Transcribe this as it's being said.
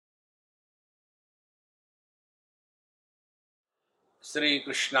श्री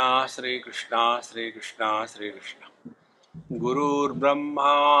कृष्णा श्री कृष्णा श्री कृष्णा श्री कृष्णा।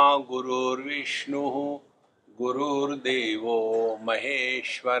 गुरुर्ब्रह्मा गुरुर्विष्णु गुरुर्देवो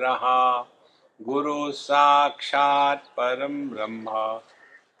महेश्वरः गुरु साक्षात् परम ब्रह्म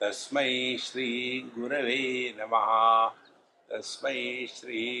तस्मै श्री गुरवे नमः। तस्मै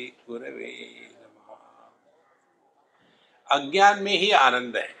श्री गुरवे नमः। अज्ञान में ही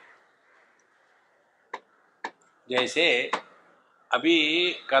आनंद है। जैसे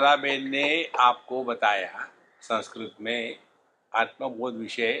अभी कलाबेन ने आपको बताया संस्कृत में आत्मबोध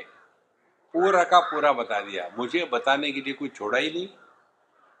विषय पूरा का पूरा बता दिया। मुझे बताने के लिए कुछ छोड़ा ही नहीं।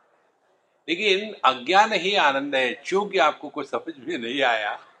 लेकिन अज्ञान ही आनंद है, चूंकि आपको कुछ समझ में नहीं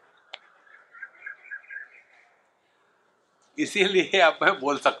आया इसीलिए अब मैं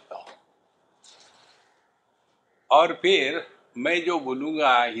बोल सकता हूं। और फिर मैं जो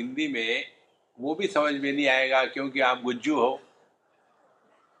बोलूंगा हिंदी में वो भी समझ में नहीं आएगा, क्योंकि आप गुज्जू हो।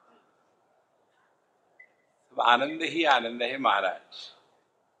 आनंद ही आनंद है महाराज।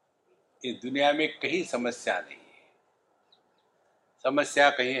 इस दुनिया में कहीं समस्या नहीं है। समस्या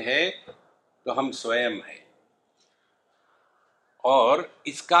कहीं है तो हम स्वयं हैं। और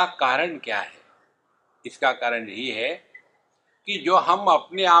इसका कारण क्या है? इसका कारण यही है कि जो हम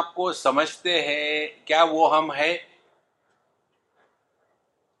अपने आप को समझते हैं, क्या वो हम है?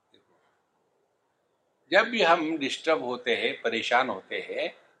 जब भी हम डिस्टर्ब होते हैं, परेशान होते हैं,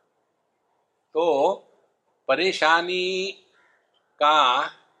 तो परेशानी का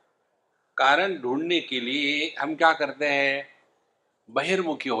कारण ढूंढने के लिए हम क्या करते हैं?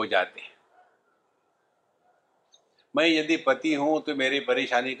 बहिर्मुखी हो जाते हैं। मैं यदि पति हूं तो मेरी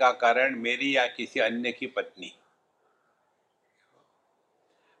परेशानी का कारण मेरी या किसी अन्य की पत्नी।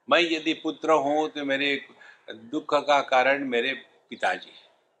 मैं यदि पुत्र हूं तो मेरे दुख का कारण मेरे पिताजी।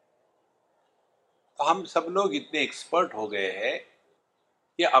 तो हम सब लोग इतने एक्सपर्ट हो गए हैं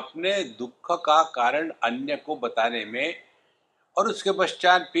कि अपने दुख का कारण अन्य को बताने में। और उसके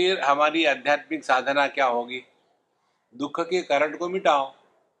पश्चात फिर हमारी आध्यात्मिक साधना क्या होगी? दुख के कारण को मिटाओ।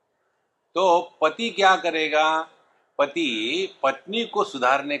 तो पति क्या करेगा? पति पत्नी को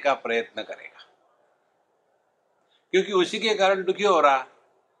सुधारने का प्रयत्न करेगा, क्योंकि उसी के कारण दुखी हो रहा।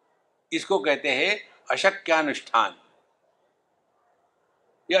 इसको कहते हैं अशक्यानुष्ठान।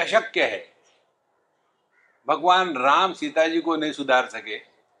 यह अशक्य है। भगवान राम सीता जी को नहीं सुधार सके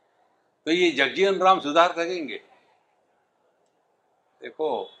तो ये जगजीवन राम सुधार सकेंगे?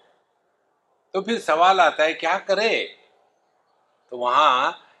 देखो, तो फिर सवाल आता है क्या करे? तो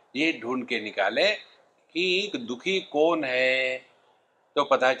वहां ये ढूंढ के निकाले कि दुखी कौन है, तो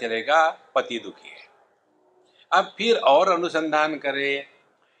पता चलेगा पति दुखी है। अब फिर और अनुसंधान करें,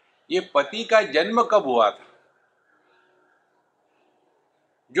 ये पति का जन्म कब हुआ था?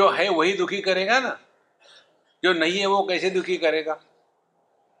 जो है वही दुखी करेगा ना, जो नहीं है वो कैसे दुखी करेगा?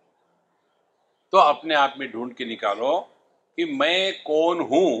 तो अपने आप में ढूंढ के निकालो कि मैं कौन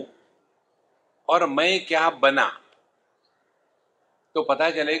हूं और मैं क्या बना। तो पता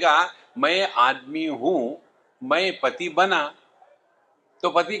चलेगा मैं आदमी हूं, मैं पति बना। तो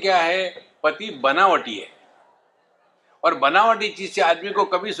पति क्या है? पति बनावटी है। और बनावटी चीज से आदमी को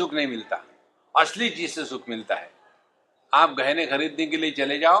कभी सुख नहीं मिलता। असली चीज से सुख मिलता है। आप गहने खरीदने के लिए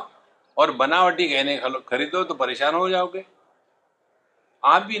चले जाओ और बनावटी गहने खरीदो तो परेशान हो जाओगे।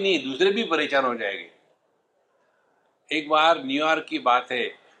 आप भी नहीं, दूसरे भी परेशान हो जाएंगे। एक बार न्यूयॉर्क की बात है,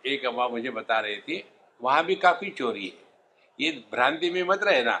 एक अम्मा मुझे बता रही थी, वहां भी काफी चोरी है। ये भ्रांति में मत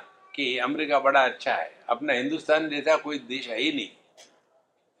रहे ना कि अमेरिका बड़ा अच्छा है। अपना हिंदुस्तान जैसा कोई देश है ही नहीं।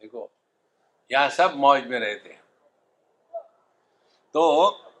 देखो, यहाँ सब मौज में रहते हैं। तो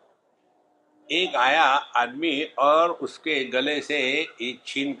एक आया आदमी और उसके गले से एक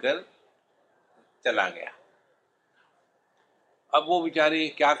छीन कर चला गया। अब वो बेचारी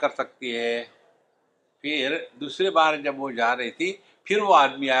क्या कर सकती है? फिर दूसरे बार जब वो जा रही थी, फिर वो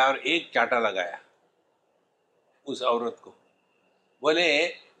आदमी आया और एक चाटा लगाया उस औरत को। बोले,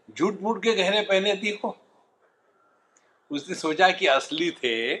 झूठ मूठ के गहने पहने थी को। उसने सोचा कि असली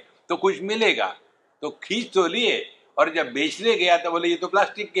थे तो कुछ मिलेगा, तो खींच तो लिए। और जब बेचने गया तो बोले ये तो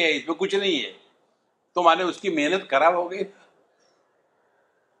प्लास्टिक के है, इसमें कुछ नहीं है। तो माने उसकी मेहनत खराब हो गई।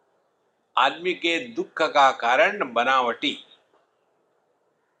 आदमी के दुख का कारण बनावटी।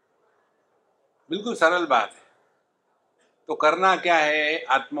 बिल्कुल सरल बात है। तो करना क्या है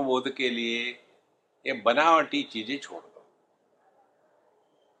आत्मबोध के लिए? ये बनावटी चीजें छोड़ दो।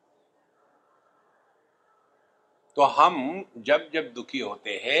 तो हम जब जब दुखी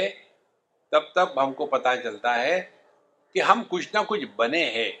होते हैं तब तब हमको पता चलता है कि हम कुछ ना कुछ बने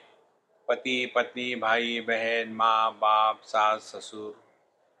हैं। पति पत्नी, भाई बहन, माँ बाप, सास ससुर,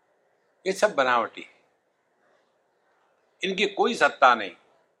 ये सब बनावटी। इनकी कोई सत्ता नहीं।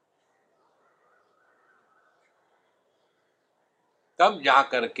 तब जा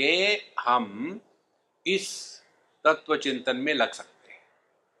करके हम इस तत्व चिंतन में लग सकते हैं।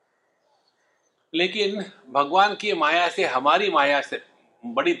 लेकिन भगवान की माया से हमारी माया से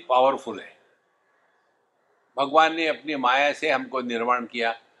बड़ी पावरफुल है। भगवान ने अपनी माया से हमको निर्माण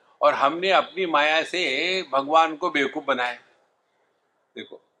किया और हमने अपनी माया से भगवान को बेवकूफ बनाया।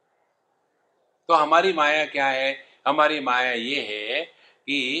 देखो, तो हमारी माया क्या है? हमारी माया ये है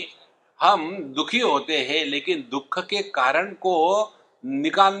कि हम दुखी होते हैं लेकिन दुख के कारण को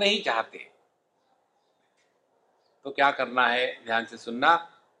निकाल नहीं चाहते। तो क्या करना है? ध्यान से सुनना।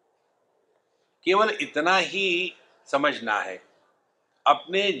 केवल इतना ही समझना है,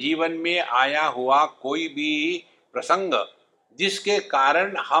 अपने जीवन में आया हुआ कोई भी प्रसंग जिसके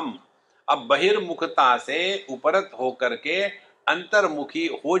कारण हम अब बहिर्मुखता से उपरत होकर के अंतर्मुखी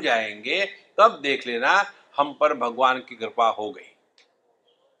हो जाएंगे, तब देख लेना हम पर भगवान की कृपा हो गई।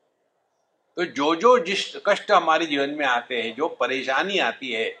 तो जो जिस कष्ट हमारे जीवन में आते हैं, जो परेशानी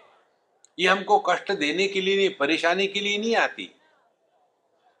आती है, ये हमको कष्ट देने के लिए नहीं, परेशानी के लिए नहीं आती।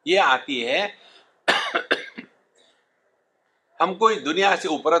 ये आती है हमको इस दुनिया से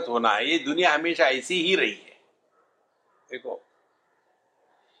उपरत होना है। ये दुनिया हमेशा ऐसी ही रही है। देखो,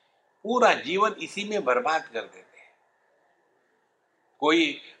 पूरा जीवन इसी में बर्बाद कर देते हैं।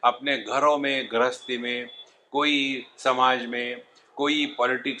 कोई अपने घरों में, गृहस्थी में, कोई समाज में, कोई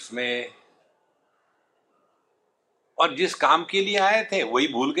पॉलिटिक्स में, और जिस काम के लिए आए थे वही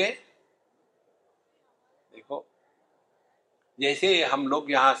भूल गए। देखो, जैसे हम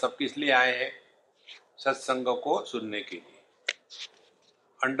लोग यहाँ सब किस लिए आए हैं? सत्संग को सुनने के लिए,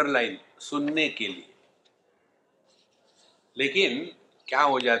 अंडरलाइन, सुनने के लिए। लेकिन क्या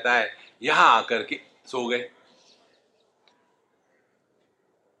हो जाता है, यहां आकर के सो गए।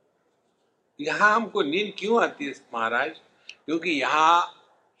 यहां हमको नींद क्यों आती है महाराज? क्योंकि यहां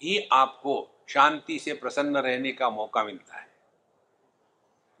ही आपको शांति से प्रसन्न रहने का मौका मिलता है।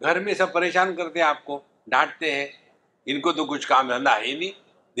 घर में सब परेशान करते हैं, आपको डांटते हैं, इनको तो कुछ काम धंधा है ही नहीं,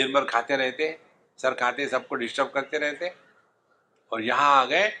 दिन भर खाते रहते हैं, सर खाते सबको डिस्टर्ब करते रहते हैं। और यहां आ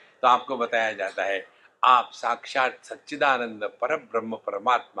गए तो आपको बताया जाता है आप साक्षात सच्चिदानंद पर ब्रह्म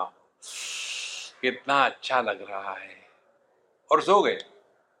परमात्मा हो। कितना अच्छा लग रहा है, और सो गए।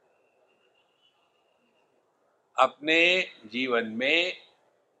 अपने जीवन में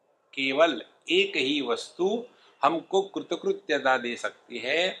केवल एक ही वस्तु हमको कृतकृत्यता दे सकती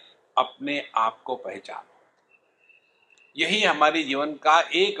है, अपने आप को पहचानो। यही हमारे जीवन का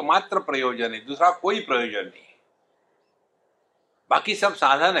एकमात्र प्रयोजन है, दूसरा कोई प्रयोजन नहीं। बाकी सब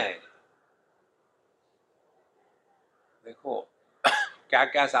साधन है। देखो क्या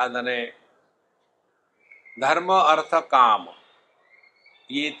क्या साधन है? धर्म, अर्थ, काम,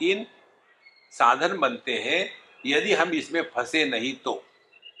 ये तीन साधन बनते हैं। यदि हम इसमें फंसे नहीं तो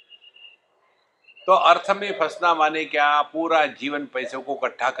अर्थ में फंसना माने क्या? पूरा जीवन पैसों को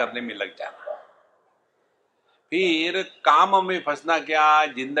इकट्ठा करने में लग जाना। फिर काम में फंसना क्या?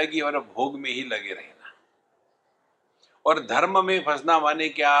 जिंदगी भर भोग में ही लगे रहना। और धर्म में फंसना माने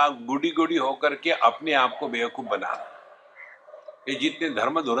क्या? गुड़ी गुड़ी होकर के अपने आप को बेवकूफ बनाना। ये जितने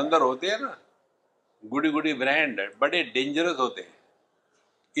धर्म धुरंधर होते हैं ना, गुड़ी गुड़ी ब्रांड, बड़े डेंजरस होते हैं।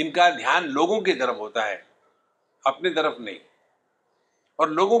 इनका ध्यान लोगों की तरफ होता है, अपनी तरफ नहीं, और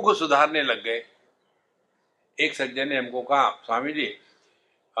लोगों को सुधारने लग गए। एक सज्जन ने हमको कहा, स्वामी जी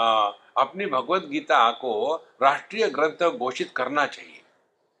अपनी भगवत गीता को राष्ट्रीय ग्रंथ घोषित करना चाहिए।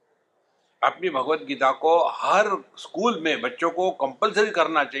 अपनी भगवत गीता को हर स्कूल में बच्चों को कंपलसरी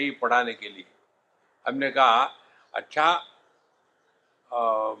करना चाहिए पढ़ाने के लिए। हमने कहा अच्छा,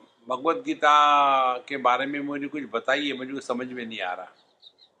 भगवत गीता के बारे में मुझे कुछ बताइए, मुझे कुछ समझ में नहीं आ रहा।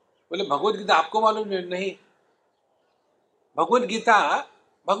 बोले भगवत गीता आपको मालूम नहीं? भगवत गीता,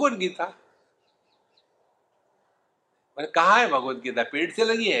 भगवत गीता कहाँ है? भगवत गीता पेड़ से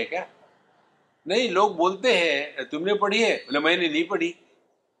लगी है क्या? नहीं, लोग बोलते हैं तुमने पढ़ी है। बोले मैंने नहीं पढ़ी।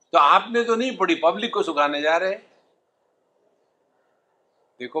 तो आपने तो नहीं पढ़ी, पब्लिक को सुखाने जा रहे हैं।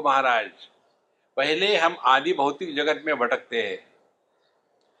 देखो महाराज, पहले हम आदि भौतिक जगत में भटकते हैं,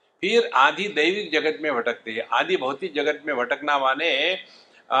 फिर आदि दैविक जगत में भटकते हैं। आदि भौतिक जगत में भटकना माने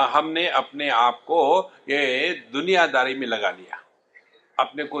हमने अपने आप को ये दुनियादारी में लगा लिया,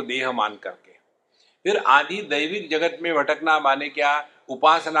 अपने को देह मान करके। फिर आदि दैविक जगत में भटकना माने क्या?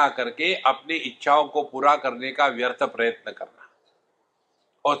 उपासना करके अपनी इच्छाओं को पूरा करने का व्यर्थ प्रयत्न करना।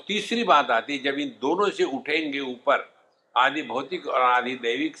 और तीसरी बात आती, जब इन दोनों से उठेंगे ऊपर, आदि भौतिक और आदि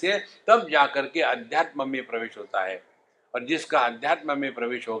दैविक से, तब जाकर के अध्यात्म में प्रवेश होता है। और जिसका अध्यात्म में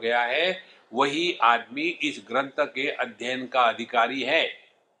प्रवेश हो गया है, वही आदमी इस ग्रंथ के अध्ययन का अधिकारी है।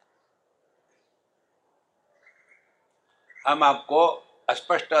 हम आपको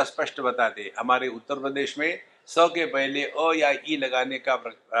अस्पष्ट अस्पष्ट बताते। हमारे उत्तर प्रदेश में स के पहले अ या ई लगाने का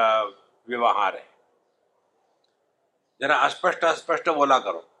व्यवहार है। जरा अस्पष्ट अस्पष्ट बोला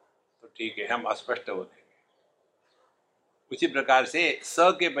करो, तो ठीक है, हम अस्पष्ट बोलेंगे। उसी प्रकार से स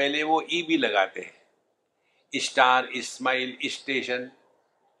के पहले वो ई भी लगाते हैं। Star, smile, station,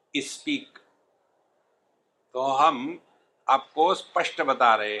 speak. तो हम आपको स्पष्ट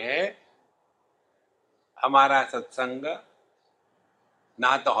बता रहे हैं, हमारा सत्संग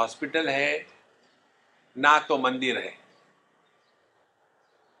ना तो हॉस्पिटल है, ना तो मंदिर है।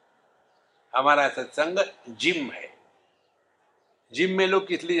 हमारा सत्संग जिम है। जिम में लोग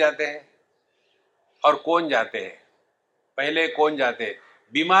किस लिए जाते हैं और कौन जाते हैं? पहले कौन जाते हैं?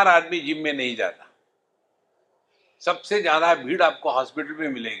 बीमार आदमी जिम में नहीं जाता। सबसे ज्यादा भीड़ आपको हॉस्पिटल में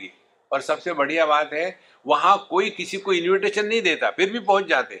मिलेगी। और सबसे बढ़िया बात है, वहां कोई किसी को इनविटेशन नहीं देता, फिर भी पहुंच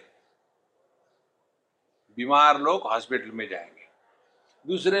जाते। बीमार लोग हॉस्पिटल में जाएंगे।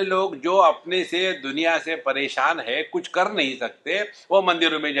 दूसरे लोग जो अपने से दुनिया से परेशान है, कुछ कर नहीं सकते, वो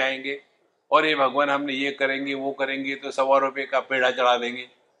मंदिरों में जाएंगे। और ये भगवान हमने ये करेंगे वो करेंगे, तो 100 रुपए का पेड़ा चढ़ा देंगे।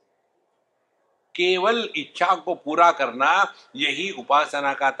 केवल इच्छा को पूरा करना, यही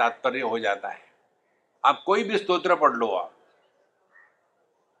उपासना का तात्पर्य हो जाता है। आप कोई भी स्तोत्र पढ़ लो, आप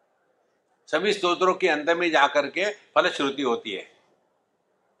सभी स्तोत्रों के अंत में जाकर के फलश्रुति होती है।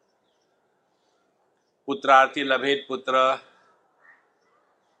 पुत्रार्थी लभेत पुत्र,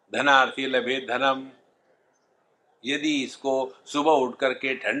 धनार्थी लभेत धनम। यदि इसको सुबह उठ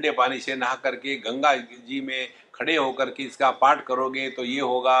करके ठंडे पानी से नहा करके गंगा जी में खड़े होकर के इसका पाठ करोगे तो ये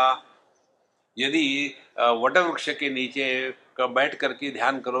होगा। यदि वट वृक्ष के नीचे बैठ करके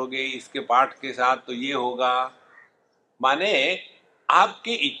ध्यान करोगे इसके पाठ के साथ तो ये होगा। माने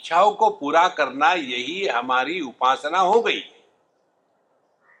आपकी इच्छाओं को पूरा करना, यही हमारी उपासना हो गई।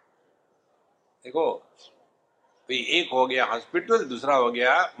 देखो, तो एक हो गया हॉस्पिटल, दूसरा हो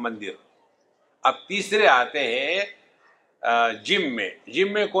गया मंदिर। अब तीसरे आते हैं जिम में।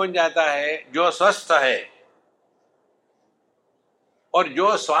 जिम में कौन जाता है? जो स्वस्थ है और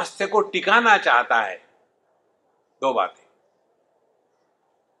जो स्वास्थ्य को टिकाना चाहता है। दो बातें।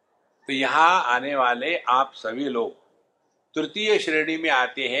 तो यहां आने वाले आप सभी लोग तृतीय श्रेणी में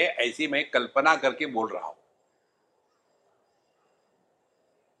आते हैं, ऐसी मैं कल्पना करके बोल रहा हूं।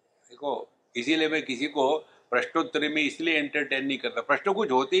 देखो, इसीलिए मैं किसी को प्रश्नोत्तरी में इसलिए एंटरटेन नहीं करता। प्रश्न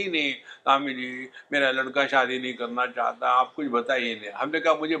कुछ होते ही नहीं, स्वामी जी मेरा लड़का शादी नहीं करना चाहता, आप कुछ बताइए। नहीं, हमने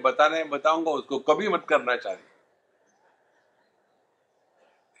कहा मुझे बताना है, बताऊंगा उसको, कभी मत करना चाहिए।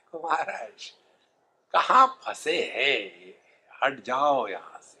 देखो महाराज, कहाँ फंसे हैं, हट जाओ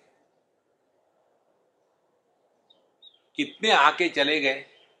यहां से। कितने आके चले गए,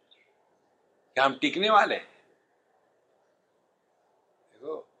 क्या हम टिकने वाले हैं?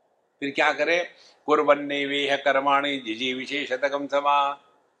 देखो, फिर क्या करें? कुर्वन्ने वेह कर्माणि जिजी विशेषतकम समा।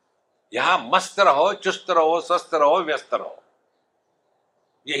 यहां मस्त रहो, चुस्त रहो, स्वस्थ रहो, व्यस्त रहो,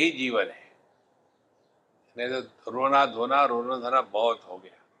 यही जीवन है। नहीं तो रोना धोना, रोना धोना बहुत हो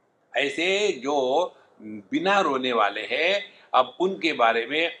गया। ऐसे जो बिना रोने वाले हैं, अब उनके बारे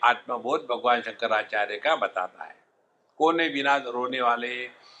में आत्मबोध भगवान शंकराचार्य का बताता है। कौन है बिना रोने वाले?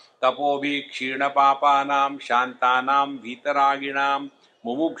 तपो भी क्षीण पापानाम शांतानाम भीतरागिणाम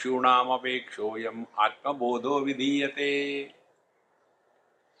मुमुक्षूणाम अपेक्षोयम आत्मबोधो विधीयते।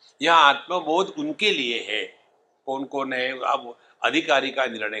 यह आत्मबोध उनके लिए है। कौन कौन है? अब अधिकारी का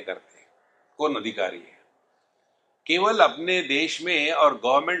निर्णय करते हैं। कौन अधिकारी है? केवल अपने देश में और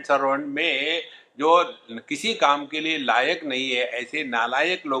गवर्नमेंट सर्वेंट में जो किसी काम के लिए लायक नहीं है, ऐसे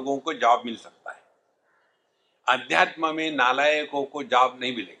नालायक लोगों को जॉब मिल सकता है। अध्यात्म में नालायकों को जॉब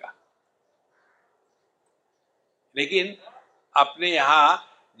नहीं मिलेगा। लेकिन अपने यहाँ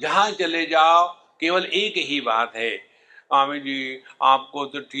जहां चले जाओ, केवल एक ही बात है, स्वामी जी आपको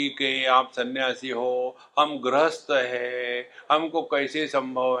तो ठीक है, आप सन्यासी हो, हम गृहस्थ है, हमको कैसे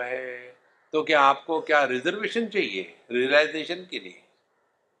संभव है? तो क्या आपको क्या रिजर्वेशन चाहिए रियलाइजेशन के लिए?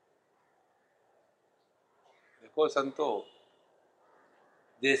 देखो संतो,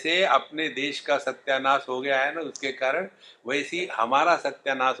 जैसे अपने देश का सत्यानाश हो गया है ना उसके कारण, वैसी हमारा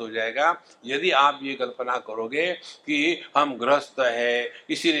सत्यानाश हो जाएगा यदि आप ये कल्पना करोगे कि हम गृहस्थ है,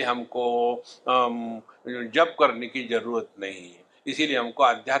 इसीलिए हमको जप करने की जरूरत नहीं है, इसीलिए हमको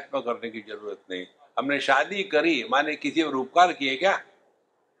अध्यात्म करने की जरूरत नहीं। हमने शादी करी माने किसी पर उपकार किए क्या?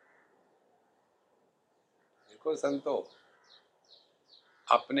 देखो संतो,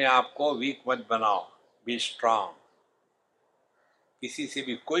 अपने आप को वीक मत बनाओ, बी स्ट्रांग। किसी से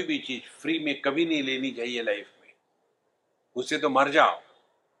भी कोई भी चीज फ्री में कभी नहीं लेनी चाहिए लाइफ में, उससे तो मर जाओ।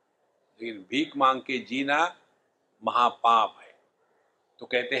 लेकिन भीख मांग के जीना महापाप है। तो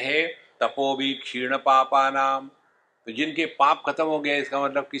कहते हैं तपो भी क्षीण पापा नाम, तो जिनके पाप खत्म हो गए, इसका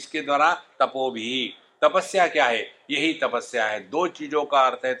मतलब किसके द्वारा? तपो भी। तपस्या क्या है? यही तपस्या है। दो चीजों का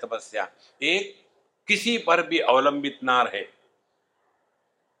अर्थ है तपस्या। एक, किसी पर भी अवलंबित ना रहे।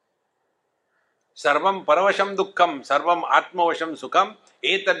 सर्वम परवशम दुखम सर्वम आत्मवशम सुखम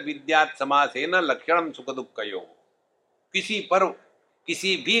एतद विद्यात् समासेन लक्षणम सुख दुखयो। किसी पर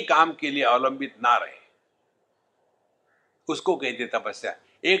किसी भी काम के लिए अवलंबित ना रहे, उसको कहते तपस्या।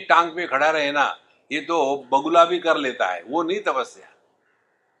 एक टांग पे खड़ा रहे ना, ये तो बगुला भी कर लेता है, वो नहीं तपस्या।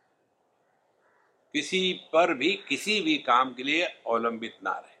 किसी पर भी किसी भी काम के लिए अवलंबित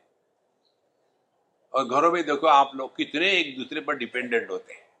ना रहे। और घरों में देखो आप लोग कितने एक दूसरे पर डिपेंडेंट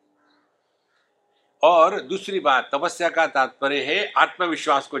होते हैं। और दूसरी बात, तपस्या का तात्पर्य है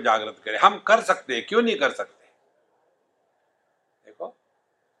आत्मविश्वास को जागृत करें। हम कर सकते हैं, क्यों नहीं कर सकते? देखो,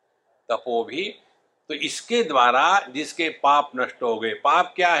 तपो भी, तो इसके द्वारा जिसके पाप नष्ट हो गए।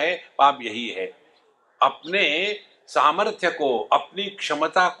 पाप क्या है? पाप यही है, अपने सामर्थ्य को, अपनी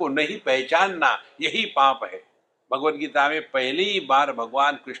क्षमता को नहीं पहचानना, यही पाप है। भगवत गीता में पहली बार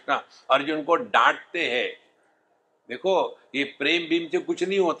भगवान कृष्ण अर्जुन को डांटते हैं। देखो, ये प्रेम भीम से कुछ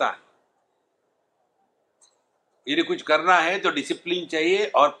नहीं होता। यदि कुछ करना है तो डिसिप्लिन चाहिए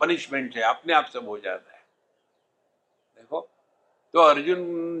और पनिशमेंट चाहिए, अपने आप सब हो जाता है। देखो, तो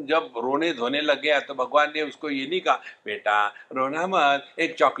अर्जुन जब रोने धोने लग गया तो भगवान ने उसको ये नहीं कहा बेटा रोना मत,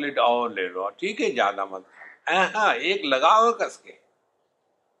 एक चॉकलेट और ले लो, ठीक है, ज्यादा मत। हाँ, एक लगाओ कस के।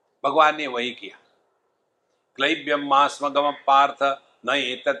 भगवान ने वही किया। क्लैब्यम मास्मगम पार्थ न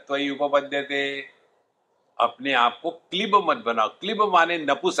एतत्त्वयि उपपद्यते। अपने आप को क्लिब मत बनाओ। क्लिब माने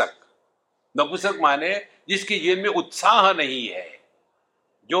नपुसक। नपुसक माने जिसके जीवन में उत्साह नहीं है।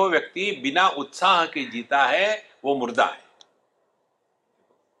 जो व्यक्ति बिना उत्साह के जीता है वो मुर्दा है।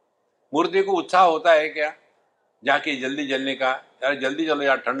 मुर्दे को उत्साह होता है क्या? जाके जल्दी जलने का, यार जल्दी चलो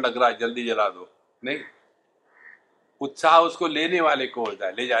यार, ठंड लग रहा है, जल्दी जला दो। नहीं, उत्साह उसको लेने वाले को होता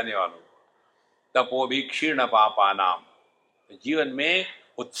है, ले जाने वालों को। तपो भी क्षीण पापा नाम। जीवन में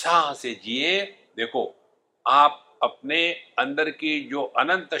उत्साह से जिए। देखो, आप अपने अंदर की जो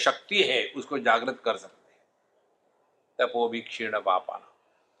अनंत शक्ति है उसको जागृत कर सकते हैं। तपो भी क्षीण पापा नाम।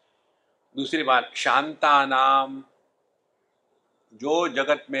 दूसरी बात, शांता नाम, जो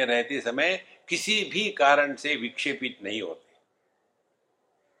जगत में रहते समय किसी भी कारण से विक्षेपित नहीं होते।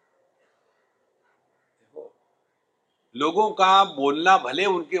 देखो, लोगों का बोलना भले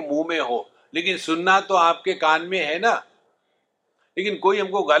उनके मुंह में हो, लेकिन सुनना तो आपके कान में है ना। लेकिन कोई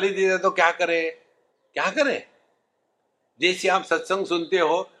हमको गाली दे दे तो क्या करे? क्या करे? जैसे आप सत्संग सुनते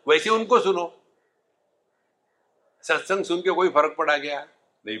हो वैसे उनको सुनो। सत्संग सुन के कोई फर्क पड़ा क्या?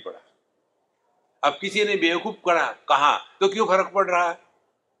 नहीं पड़ा। अब किसी ने बेवकूफ कहा तो क्यों फर्क पड़ रहा है?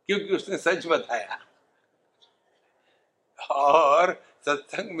 क्योंकि उसने सच बताया। और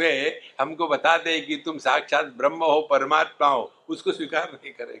सत्संग में हमको बता दे कि तुम साक्षात ब्रह्म हो, परमात्मा हो, उसको स्वीकार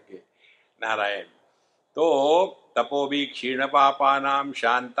नहीं करेंगे। नारायण। तो तपो भी क्षीण पापा नाम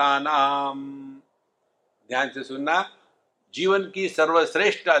शांता नाम। ध्यान से सुनना, जीवन की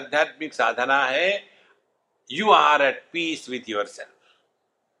सर्वश्रेष्ठ आध्यात्मिक साधना है you are at peace with your self.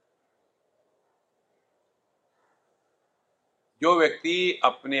 जो व्यक्ति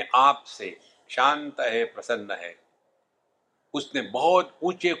अपने आप से शांत है, प्रसन्न है, उसने बहुत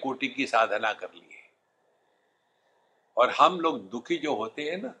ऊंचे कोटि की साधना कर ली है। और हम लोग दुखी जो होते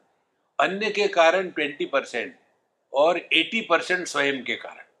हैं ना, अन्य के कारण 20% और 80% स्वयं के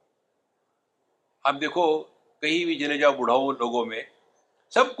कारण। अब देखो, कहीं भी चले जाओ, बुढ़ाओ लोगों में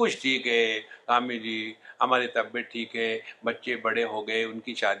सब कुछ ठीक है, स्वामी जी हमारी तबीयत ठीक है, बच्चे बड़े हो गए,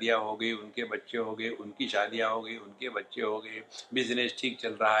 उनकी शादियां हो गई, उनके बच्चे हो गए, उनकी शादियां हो गई, उनके बच्चे हो गए, बिजनेस ठीक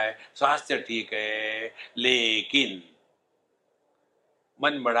चल रहा है, स्वास्थ्य ठीक है, लेकिन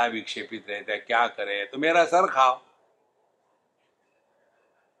मन बड़ा विक्षेपित रहता है। क्या करे? तो मेरा सर खाओ।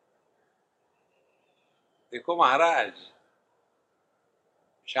 देखो महाराज,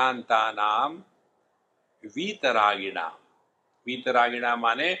 शांता नाम वीतरागिणा। वीतरागिणा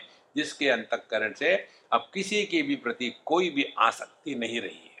माने जिसके अंतःकरण से अब किसी के भी प्रति कोई भी आसक्ति नहीं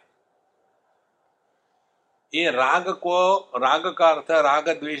रही है। ये राग का अर्थ राग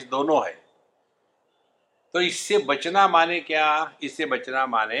द्वेष दोनों है। तो इससे बचना माने क्या? इससे बचना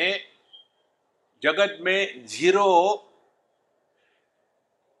माने जगत में जीरो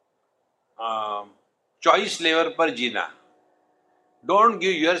चॉइस लेवल पर जीना। Don't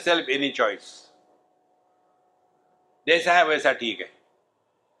give your self any choice. जैसा है वैसा ठीक है,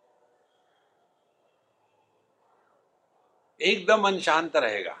 एकदम मन शांत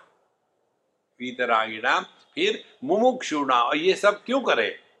रहेगा। वीतरागिणा। फिर मुमुक्षुणा। और ये सब क्यों करे?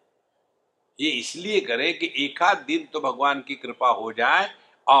 ये इसलिए करे कि एक आध दिन तो भगवान की कृपा हो जाए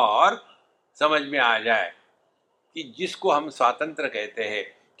और समझ में आ जाए कि जिसको हम स्वातंत्र कहते हैं,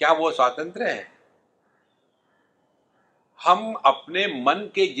 क्या वो स्वातंत्र है? हम अपने मन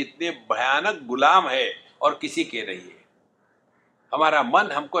के जितने भयानक गुलाम है और किसी के नहीं है। हमारा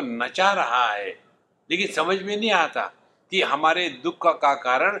मन हमको नचा रहा है, लेकिन समझ में नहीं आता कि हमारे दुख का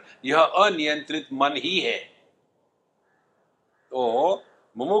कारण यह अनियंत्रित मन ही है। तो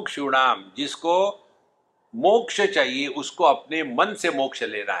मुमुक्षुणाम, जिसको मोक्ष चाहिए, उसको अपने मन से मोक्ष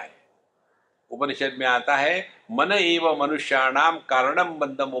लेना है। उपनिषद में आता है, मन एव मनुष्याणाम कारणम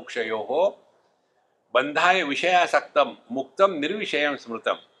बंध मोक्षयोः, बंधाय विषयासक्तम मुक्तम निर्विषयम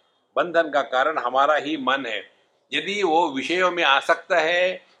स्मृतम। बंधन का कारण हमारा ही मन है। यदि वो विषयों में आसक्त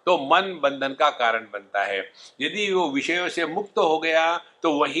है तो मन बंधन का कारण बनता है। यदि वो विषयों से मुक्त हो गया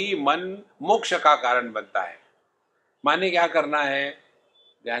तो वही मन मोक्ष का कारण बनता है। माने क्या करना है?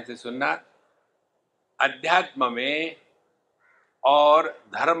 ध्यान से सुनना। अध्यात्म में और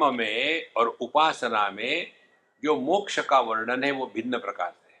धर्म में और उपासना में जो मोक्ष का वर्णन है वो भिन्न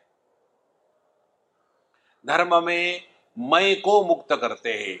प्रकार से है। धर्म में मैं को मुक्त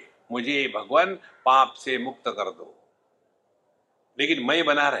करते हैं, मुझे भगवान पाप से मुक्त कर दो, लेकिन मैं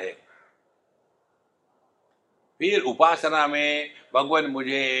बना रहे। फिर उपासना में भगवान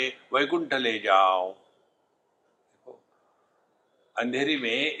मुझे वैकुंठ ले जाओ। अंधेरी में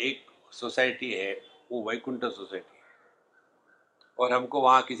एक सोसाइटी है, वो वैकुंठ सोसाइटी, और हमको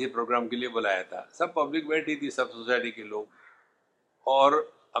वहाँ किसी प्रोग्राम के लिए बुलाया था। सब पब्लिक बैठी थी, सब सोसाइटी के लोग,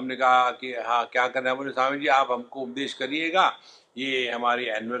 और हमने कहा कि हाँ क्या करना है। बोले स्वामी जी आप हमको उपदेश करिएगा, ये हमारी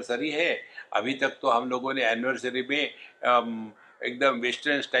एनिवर्सरी है। अभी तक तो हम लोगों ने एनिवर्सरी में एकदम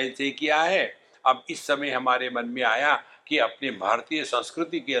वेस्टर्न स्टाइल से किया है। अब इस समय हमारे मन में आया कि अपने भारतीय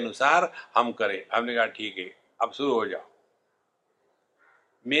संस्कृति के अनुसार हम करें। हमने कहा ठीक है, अब शुरू हो जाओ।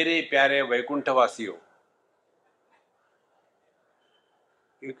 मेरे प्यारे वैकुंठवासियों,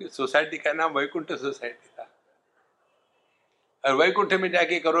 क्योंकि सोसाइटी का नाम वैकुंठ सोसाइटी था, और वैकुंठ में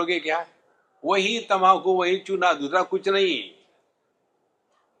जाके करोगे क्या? वही तम्बाकू, वही चूना, दूसरा कुछ नहीं।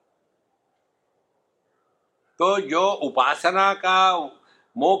 तो जो उपासना का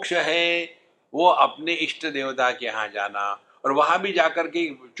मोक्ष है वो अपने इष्ट देवता के यहाँ जाना, और वहां भी जाकर के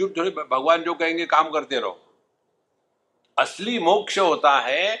चुप थोड़ी भगवान जो कहेंगे काम करते रहो। असली मोक्ष होता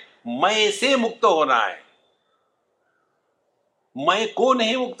है मैं से मुक्त होना है, मैं को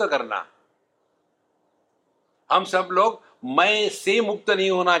नहीं मुक्त करना। हम सब लोग मैं से मुक्त नहीं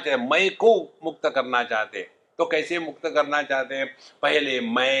होना चाहते, मैं को मुक्त करना चाहते। तो कैसे मुक्त करना चाहते हैं? पहले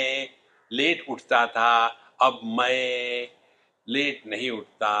मैं लेट उठता था, अब मैं लेट नहीं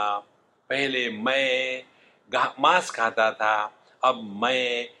उठता। पहले मैं मांस खाता था, अब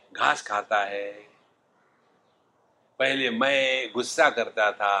मैं घास खाता है। पहले मैं गुस्सा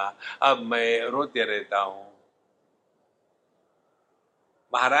करता था, अब मैं रोते रहता हूं।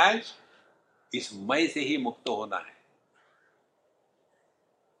 महाराज, इस मैं से ही मुक्त होना है,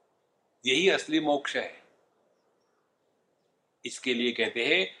 यही असली मोक्ष है। इसके लिए कहते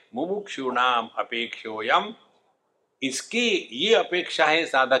हैं मुमुक्षुणाम अपेक्षोयम, इसकी ये अपेक्षा है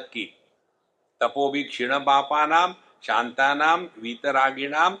साधक की। तपोभी क्षीण पापानाम, शांतानाम,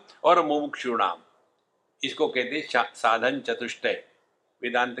 वीतरागिणाम और मुमुक्षुणाम, इसको कहते हैं साधन चतुष्टय।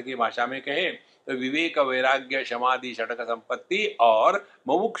 वेदांत की भाषा में कहे तो विवेक, वैराग्य, समाधि, षटक संपत्ति और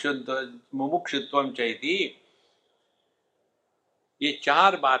मुमुक्षुत्वम चैति, ये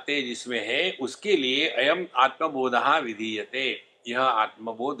चार बातें जिसमें है उसके लिए अयम आत्मबोधा विधीयते। यह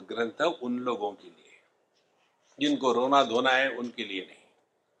आत्मबोध ग्रंथ उन लोगों के लिए जिनको रोना धोना है, उनके लिए नहीं।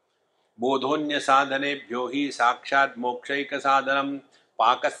 बोधोन्य साधनेभ्यो ही साक्षात मोक्षैक साधनम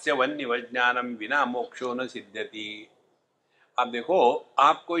पाकस्य वन्य वज्ञानम बिना मोक्षो न सिद्ध्यति। अब देखो,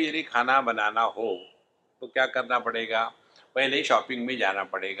 आपको यदि खाना बनाना हो तो क्या करना पड़ेगा? पहले शॉपिंग में जाना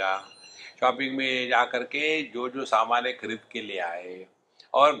पड़ेगा। शॉपिंग में जा करके जो जो सामान खरीद के ले आए,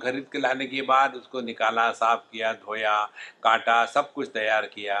 और खरीद के लाने के बाद उसको निकाला, साफ किया, धोया, काटा, सब कुछ तैयार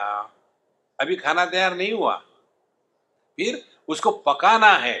किया। अभी खाना तैयार नहीं हुआ, फिर उसको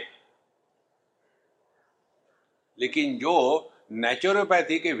पकाना है। लेकिन जो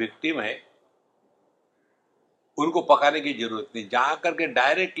नेचुरोपैथी के विक्टिम है उनको पकाने की जरूरत नहीं, जा करके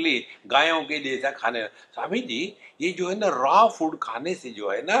डायरेक्टली गायों के जैसा खाने। स्वामी जी, ये जो है ना रॉ फूड खाने से जो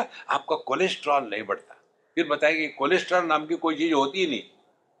है ना आपका कोलेस्ट्रॉल नहीं बढ़ता। फिर बताएंगे कोलेस्ट्रॉल नाम की कोई चीज होती ही नहीं,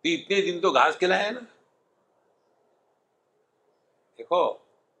 तो इतने दिन तो घास खिलाया है ना। देखो,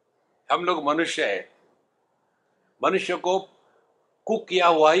 हम लोग मनुष्य है, मनुष्य को कुक किया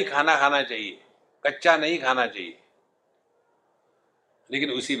हुआ ही खाना खाना चाहिए, कच्चा नहीं खाना चाहिए।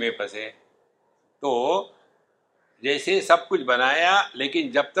 लेकिन उसी में फंसे। तो जैसे सब कुछ बनाया,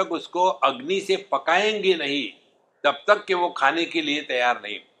 लेकिन जब तक उसको अग्नि से पकाएंगे नहीं तब तक कि वो खाने के लिए तैयार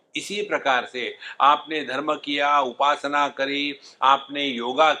नहीं। इसी प्रकार से आपने धर्म किया, उपासना करी, आपने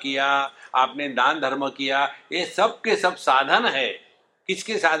योगा किया, आपने दान धर्म किया, ये सब के सब साधन है।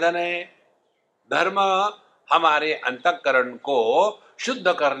 किसके साधन है? धर्म हमारे अंतःकरण को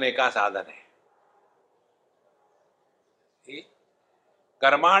शुद्ध करने का साधन है।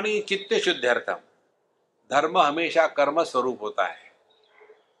 कर्माणि चित्त शुद्ध्यर्थम, धर्म हमेशा कर्म स्वरूप होता है।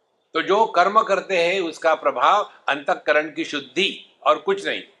 तो जो कर्म करते हैं उसका प्रभाव अंतःकरण की शुद्धि और कुछ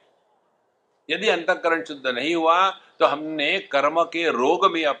नहीं। यदि अंतःकरण शुद्ध नहीं हुआ तो हमने कर्म के रोग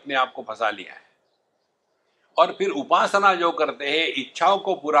में अपने आप को फंसा लिया है। और फिर उपासना जो करते हैं इच्छाओं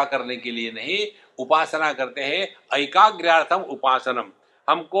को पूरा करने के लिए नहीं, उपासना करते हैं एकाग्र्यार्थम उपासनम,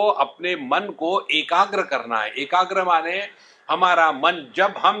 हमको अपने मन को एकाग्र करना है। एकाग्र माने हमारा मन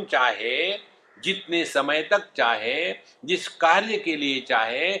जब हम चाहे, जितने समय तक चाहे, जिस कार्य के लिए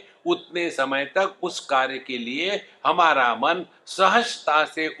चाहे, उतने समय तक उस कार्य के लिए हमारा मन सहजता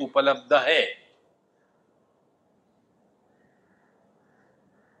से उपलब्ध है।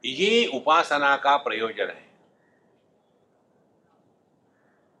 ये उपासना का प्रयोजन है।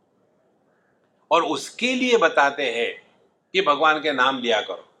 और उसके लिए बताते हैं कि भगवान के नाम लिया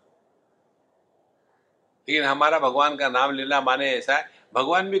करो। लेकिन हमारा भगवान का नाम लेना माने ऐसा है,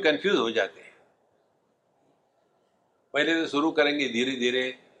 भगवान भी कंफ्यूज हो जाते हैं। पहले तो शुरू करेंगे धीरे धीरे,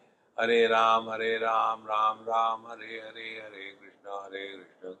 हरे राम राम राम हरे हरे, हरे कृष्ण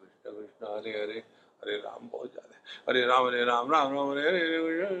कृष्ण कृष्ण हरे हरे, हरे राम बहुत ज्यादा है, हरे राम राम राम हरे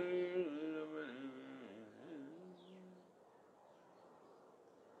हरे।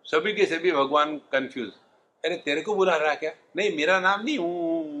 सभी के सभी भगवान कंफ्यूज, अरे तेरे को बुला रहा क्या? नहीं, मेरा नाम नहीं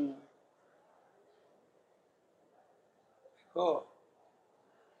हूं। तो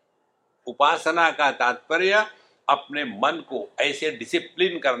उपासना का तात्पर्य अपने मन को ऐसे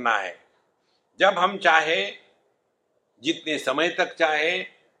डिसिप्लिन करना है, जब हम चाहे, जितने समय तक चाहे,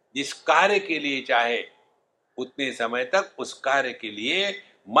 जिस कार्य के लिए चाहे, उतने समय तक उस कार्य के लिए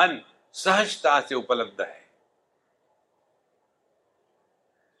मन सहजता से उपलब्ध है।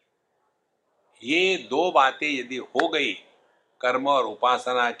 ये दो बातें यदि हो गई कर्म और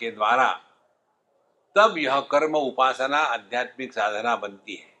उपासना के द्वारा, तब यह कर्म उपासना आध्यात्मिक साधना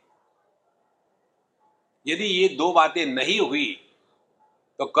बनती है। यदि ये दो बातें नहीं हुई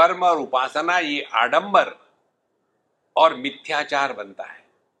तो कर्म और उपासना ये आडंबर और मिथ्याचार बनता है।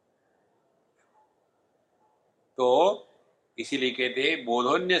 तो इसीलिए कहते हैं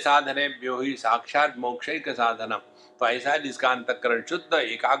बोधोन्य साधनेभ्यो ही साक्षात मोक्षैक साधनम। तो ऐसा जिसका अंतःकरण शुद्ध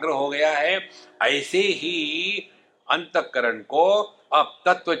एकाग्र हो गया है, ऐसे ही अंतःकरण को अब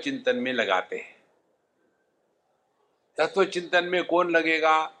तत्व चिंतन में लगाते हैं। तत्व चिंतन में कौन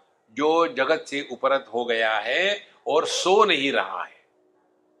लगेगा? जो जगत से उपरत हो गया है और सो नहीं रहा है।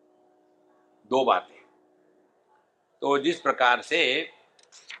 दो बातें। तो जिस प्रकार से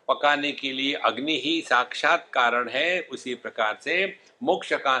पकाने के लिए अग्नि ही साक्षात कारण है, उसी प्रकार से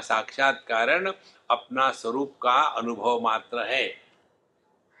मोक्ष का साक्षात कारण अपना स्वरूप का अनुभव मात्र है।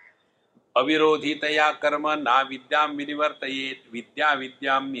 अविरोधितया कर्म ना विद्याम विनिवर्तयेत, विद्या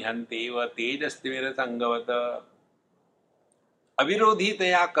विद्याम निहंतेव तेजस्तेर संगवत।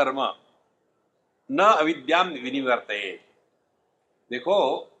 अविरोधितया कर्म न अविद्याम विनिवर्तयेत।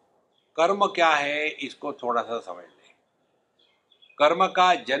 देखो कर्म क्या है, इसको थोड़ा सा समझ लें। कर्म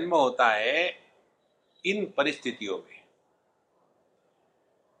का जन्म होता है इन परिस्थितियों में।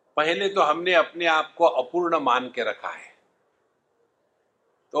 पहले तो हमने अपने आप को अपूर्ण मान के रखा है,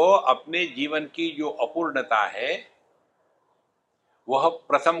 तो अपने जीवन की जो अपूर्णता है वह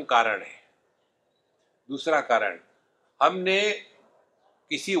प्रथम कारण है। दूसरा कारण, हमने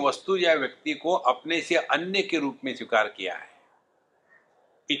किसी वस्तु या व्यक्ति को अपने से अन्य के रूप में स्वीकार किया है।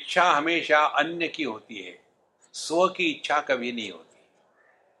 इच्छा हमेशा अन्य की होती है, स्व की इच्छा कभी नहीं होती।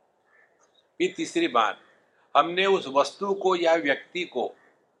 फिर तीसरी बात, हमने उस वस्तु को या व्यक्ति को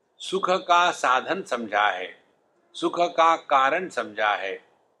सुख का साधन समझा है, सुख का कारण समझा है।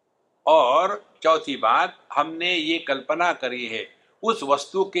 और चौथी बात, हमने ये कल्पना करी है उस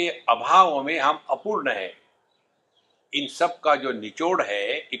वस्तु के अभाव में हम अपूर्ण है। इन सब का जो निचोड़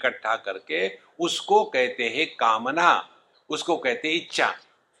है इकट्ठा करके उसको कहते हैं कामना, उसको कहते हैं इच्छा।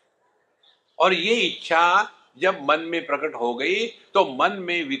 और ये इच्छा जब मन में प्रकट हो गई तो मन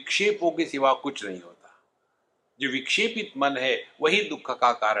में विक्षेपों के सिवा कुछ नहीं होता। जो विक्षेपित मन है वही दुख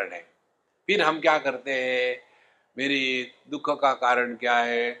का कारण है। फिर हम क्या करते हैं, मेरी दुख का कारण क्या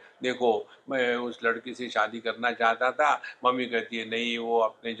है? देखो मैं उस लड़की से शादी करना चाहता था, मम्मी कहती है नहीं वो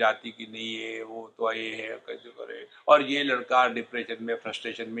अपने जाति की नहीं है, वो तो ये है, कैसे करे। और ये लड़का डिप्रेशन में,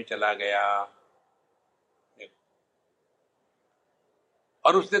 फ्रस्ट्रेशन में चला गया।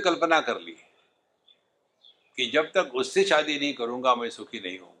 और उसने कल्पना कर ली कि जब तक उससे शादी नहीं करूंगा मैं सुखी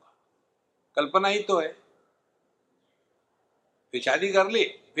नहीं होऊंगा। कल्पना ही तो है। फिर शादी कर ली,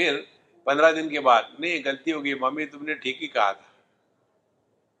 फिर 15 दिन के बाद नहीं गलती हो गई मम्मी, तुमने ठीक ही कहा था।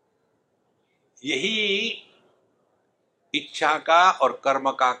 यही इच्छा का और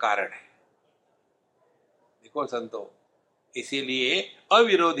कर्म का कारण है। देखो संतो, इसीलिए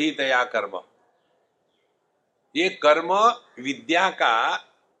अविरोधीतया कर्म, ये कर्म विद्या का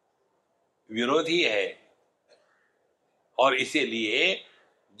विरोधी है। और इसीलिए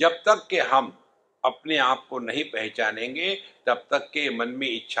जब तक के हम अपने आप को नहीं पहचानेंगे तब तक के मन में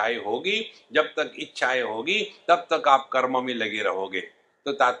इच्छाएं होगी, जब तक इच्छाएं होगी तब तक आप कर्म में लगे रहोगे।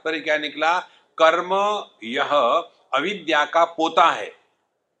 तो तात्पर्य क्या निकला? कर्म यह अविद्या का पोता है।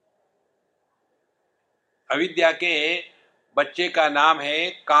 अविद्या के बच्चे का नाम है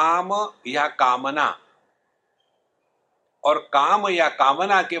काम या कामना, और काम या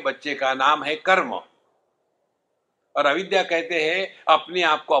कामना के बच्चे का नाम है कर्म। और अविद्या कहते हैं अपने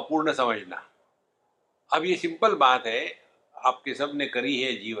आप को अपूर्ण समझना। अब ये सिंपल बात है, आपके सब ने करी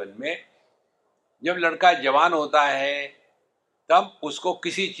है जीवन में। जब लड़का जवान होता है तब उसको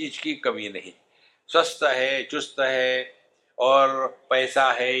किसी चीज की कमी नहीं, स्वस्थ है, चुस्त है, और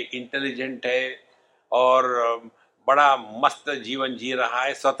पैसा है, इंटेलिजेंट है, और बड़ा मस्त जीवन जी रहा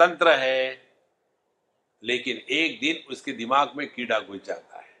है, स्वतंत्र है। लेकिन एक दिन उसके दिमाग में कीड़ा घुस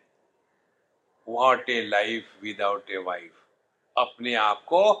जाता है, what A life without a wife. अपने आप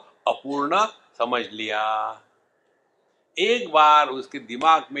को अपूर्ण समझ लिया। एक बार उसके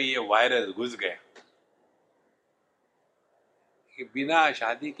दिमाग में ये वायरस घुस गया कि बिना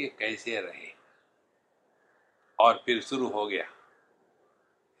शादी के कैसे रहे, और फिर शुरू हो गया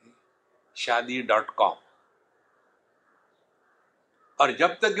शादी.com। और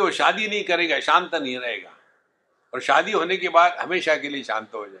जब तक कि वो शादी नहीं करेगा शांत नहीं रहेगा, और शादी होने के बाद हमेशा के लिए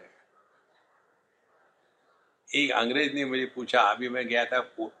शांत हो जाएगा। एक अंग्रेज ने मुझे पूछा, अभी मैं गया था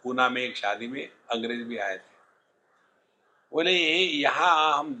पूना में एक शादी में, अंग्रेज भी आए थे। बोले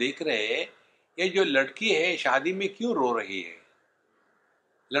यहाँ हम देख रहे हैं ये जो लड़की है शादी में क्यों रो रही है,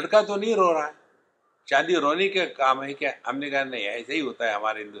 लड़का तो नहीं रो रहा है, शादी रोने का काम है क्या? हमने कहा नहीं, ऐसा ही होता है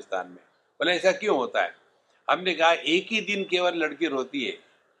हमारे हिंदुस्तान में। बोले ऐसा क्यों होता है? हमने कहा एक ही दिन केवल लड़की रोती है,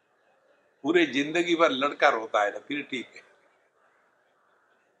 पूरे जिंदगी भर लड़का रोता है, तो फिर ठीक है।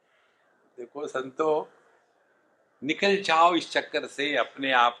 देखो संतो, निकल जाओ इस चक्कर से,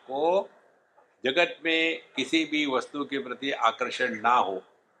 अपने आप को जगत में किसी भी वस्तु के प्रति आकर्षण ना हो।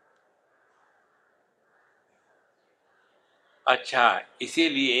 अच्छा,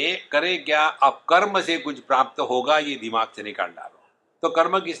 इसीलिए करे क्या? अब कर्म से कुछ प्राप्त होगा ये दिमाग से निकाल डालो। तो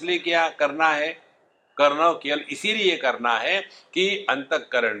कर्म किस लिए क्या करना है? कर्म केवल इसीलिए करना है कि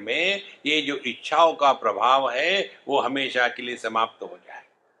अंतःकरण में ये जो इच्छाओं का प्रभाव है वो हमेशा के लिए समाप्त हो जाए।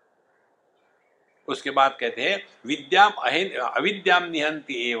 उसके बाद कहते हैं विद्याम अविद्याम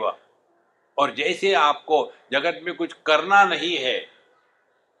निहंति एव। और जैसे आपको जगत में कुछ करना नहीं है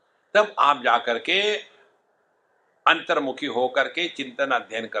तब आप जाकर के अंतर्मुखी होकर के चिंतन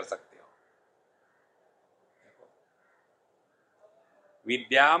अध्ययन कर सकते हो।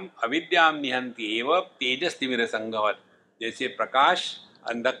 विद्याम अविद्याम निहंति एव तेजस्तिमिर संघवत। जैसे प्रकाश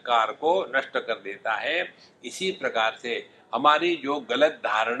अंधकार को नष्ट कर देता है, इसी प्रकार से हमारी जो गलत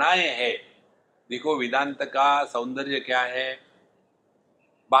धारणाएं हैं। देखो वेदांत का सौंदर्य क्या है?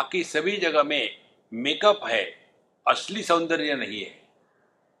 बाकी सभी जगह में मेकअप है, असली सौंदर्य नहीं है।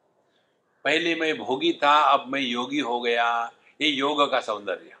 पहले मैं भोगी था, अब मैं योगी हो गया, ये योग का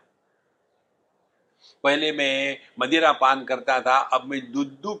सौंदर्य। पहले मैं मदिरा पान करता था, अब मैं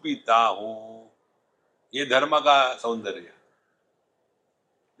दूध पीता हूं, ये धर्म का सौंदर्य।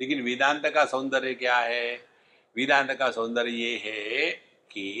 लेकिन वेदांत का सौंदर्य क्या है? वेदांत का सौंदर्य ये है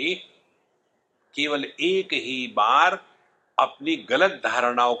कि केवल एक ही बार अपनी गलत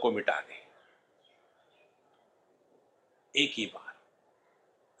धारणाओं को मिटा दे, एक ही बार,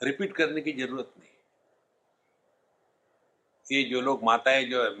 रिपीट करने की जरूरत नहीं। ये जो लोग माताएं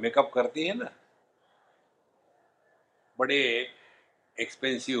जो मेकअप करती है ना, बड़े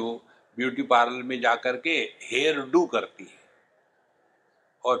एक्सपेंसिव ब्यूटी पार्लर में जाकर के हेयर डू करती है,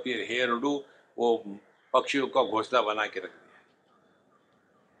 और फिर हेयर डू वो पक्षियों का घोंसला बना के रख दिया।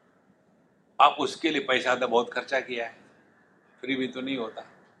 आप उसके लिए पैसा तो बहुत खर्चा किया है, फ्री भी तो नहीं होता।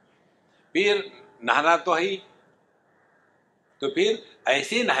 फिर नहाना तो है ही, तो फिर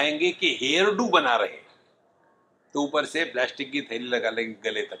ऐसे नहाएंगे कि हेयर डू बना रहे, तो ऊपर से प्लास्टिक की थैली लगा लेंगे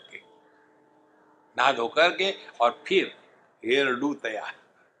गले तक के, नहा धो करके, और फिर हेयर डू तैयार।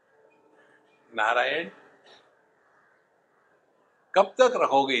 नारायण, कब तक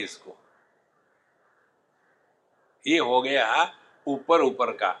रखोगे इसको? ये हो गया ऊपर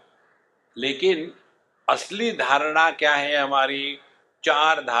ऊपर का। लेकिन असली धारणा क्या है हमारी?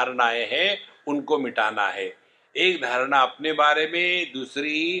 4 धारणाएं हैं, उनको मिटाना है। एक धारणा अपने बारे में,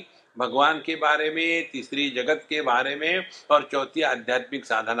 दूसरी भगवान के बारे में, तीसरी जगत के बारे में और चौथी आध्यात्मिक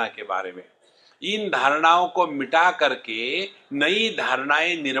साधना के बारे में। इन धारणाओं को मिटा करके नई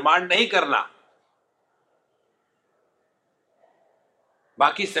धारणाएं निर्माण नहीं करना।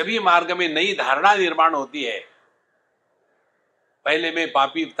 बाकी सभी मार्ग में नई धारणा निर्माण होती है। पहले मैं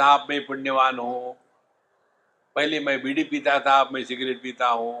पापी था, अब मैं पुण्यवान हूं। पहले मैं बीड़ी पीता था, अब मैं सिगरेट पीता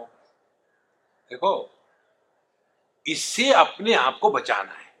हूं। देखो, इससे अपने आप को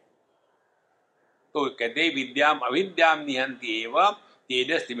बचाना है। तो कहते विद्याम अविद्याम निहंति एव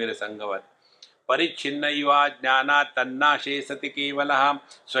तेजस्तिमिर संगवत परिच्छिन्न युवा ज्ञाना तन्नाशे सति केवलः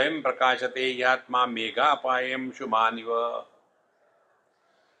स्वयं प्रकाशते यात्मा मेघापायम शुमानिव।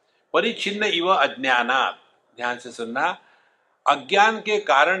 परिच्छिन्न इव अज्ञानात्, ध्यान से सुनना, अज्ञान के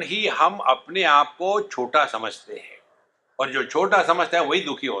कारण ही हम अपने आप को छोटा समझते हैं, और जो छोटा समझता है वही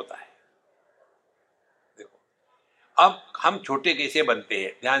दुखी होता है। देखो, अब हम छोटे कैसे बनते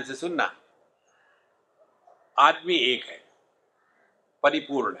हैं, ध्यान से सुनना। आदमी एक है,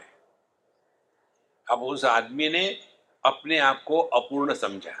 परिपूर्ण है। अब उस आदमी ने अपने आप को अपूर्ण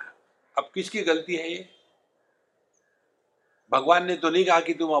समझा। अब किसकी गलती है ये? भगवान ने तो नहीं कहा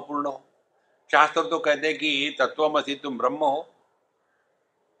कि तुम अपूर्ण हो। शास्त्र तो कहते हैं कि तत्वमसि, तुम ब्रह्म हो।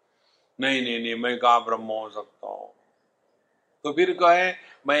 नहीं नहीं नहीं, मैं कहाँ ब्रह्म हो सकता हूं? तो फिर कहे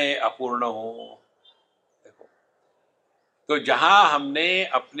मैं अपूर्ण हूं। देखो, तो जहां हमने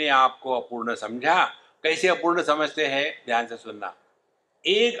अपने आप को अपूर्ण समझा, कैसे अपूर्ण समझते हैं, ध्यान से सुनना।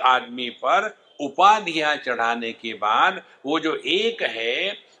 एक आदमी पर उपाधियां चढ़ाने के बाद वो जो एक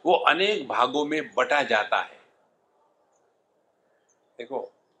है वो अनेक भागों में बटा जाता है।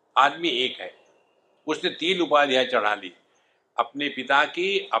 देखो, आदमी एक है, उसने 3 उपाधियां चढ़ा ली, अपने पिता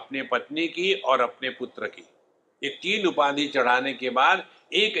की, अपने पत्नी की और अपने पुत्र की। ये 3 उपाधि चढ़ाने के बाद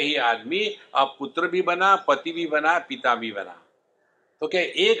एक ही आदमी अब पुत्र भी बना, पति भी बना, पिता भी बना। तो क्या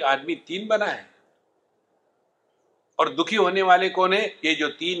एक आदमी 3 बना है? और दुखी होने वाले कौन है? ये जो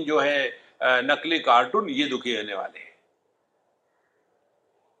 3 जो है नकली कार्टून, ये दुखी होने वाले हैं।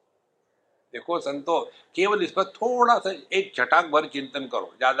 देखो संतो, केवल इस पर थोड़ा सा एक चटाक भर चिंतन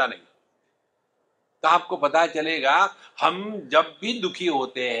करो, ज्यादा नहीं, तो आपको पता चलेगा हम जब भी दुखी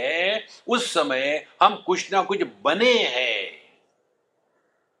होते हैं उस समय हम कुछ ना कुछ बने हैं।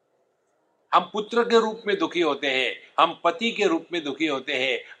 हम पुत्र के रूप में दुखी होते हैं, हम पति के रूप में दुखी होते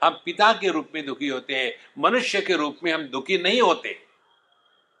हैं, हम पिता के रूप में दुखी होते हैं। मनुष्य के रूप में हम दुखी नहीं होते।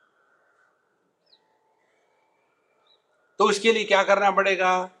 तो उसके लिए क्या करना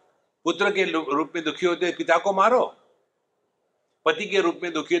पड़ेगा? पुत्र के रूप में दुखी होते पिता को मारो, पति के रूप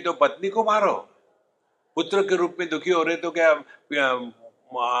में दुखी हो तो पत्नी को मारो, पुत्र के रूप में दुखी हो रहे तो क्या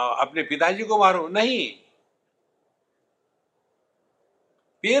अपने पिताजी को मारो? नहीं।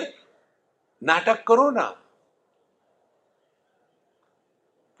 फिर नाटक करो ना।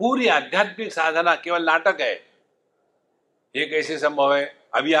 पूरी आध्यात्मिक साधना केवल नाटक है। ये कैसे संभव है?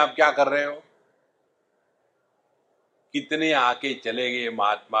 अभी आप क्या कर रहे हो? कितने आके चले गए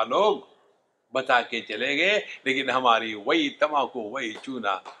महात्मा लोग, बता के चले गए, लेकिन हमारी वही तम्बाकू, वही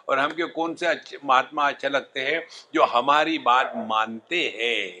चूना। और हमके कौन से अच्छे महात्मा अच्छे लगते हैं? जो हमारी बात मानते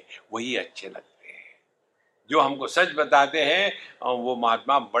हैं वही अच्छे लगते हैं। जो हमको सच बताते हैं वो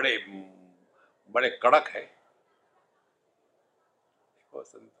महात्मा बड़े बड़े कड़क है।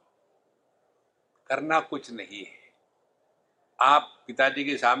 करना कुछ नहीं है। आप पिताजी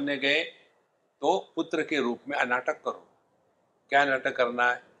के सामने गए तो पुत्र के रूप में नाटक करो। क्या नाटक करना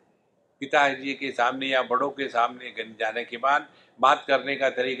है? पिताजी के सामने या बड़ों के सामने जाने के बाद बात करने का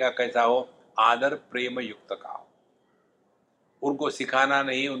तरीका कैसा हो? आदर प्रेम युक्त का हो। उनको सिखाना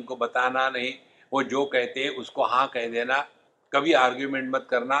नहीं, उनको बताना नहीं, वो जो कहते हैं उसको हाँ कह देना। कभी आर्ग्यूमेंट मत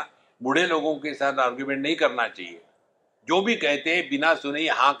करना। बूढ़े लोगों के साथ आर्ग्यूमेंट नहीं करना चाहिए। जो भी कहते हैं बिना सुने ही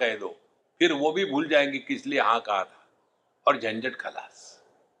हाँ कह दो, फिर वो भी भूल जाएंगे किस लिए हाँ कहा था, और झंझट खलास।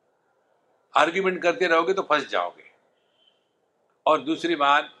 आर्ग्यूमेंट करते रहोगे तो फंस जाओगे। और दूसरी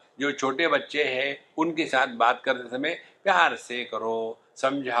बात, जो छोटे बच्चे हैं उनके साथ बात करते समय प्यार से करो,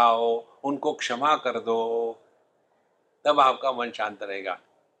 समझाओ, उनको क्षमा कर दो, तब आपका मन शांत रहेगा।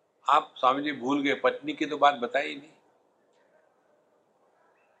 आप स्वामी जी भूल गए, पत्नी की तो बात बताई नहीं।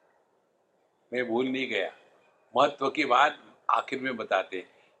 मैं भूल नहीं गया, महत्व की बात आखिर में बताते।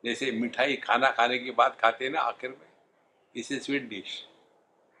 जैसे मिठाई खाना खाने की बात खाते हैं ना आखिर में, इसे स्वीट डिश।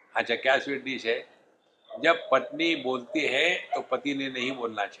 अच्छा, क्या स्वीट डिश है? जब पत्नी बोलती है तो पति ने नहीं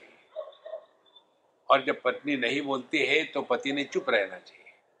बोलना चाहिए, और जब पत्नी नहीं बोलती है तो पति ने चुप रहना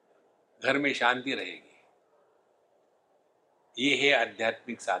चाहिए। घर में शांति रहेगी। ये है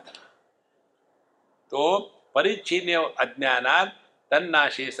आध्यात्मिक साधना। तो परिच्छिन्न अज्ञानात्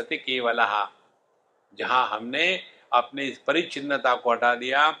तन्नाशे सति केवलः, जहां हमने अपने इस परिच्छिन्नता को हटा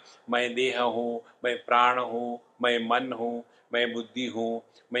दिया, मैं देह हूं, मैं प्राण हूं, मैं मन हूं, मैं बुद्धि हूं,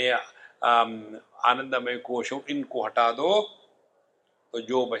 मैं आनंदमय कोश हूं, इनको हटा दो तो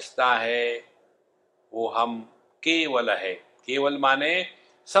जो बचता है वो हम केवल है। केवल माने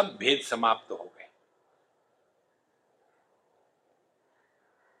सब भेद समाप्त हो गए।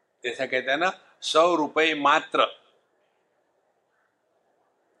 जैसा कहते हैं ना, 100 रुपए मात्र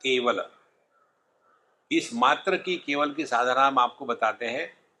केवल। इस मात्र की केवल की साधना हम आपको बताते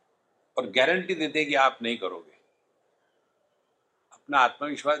हैं और गारंटी देते हैं कि आप नहीं करोगे। अपना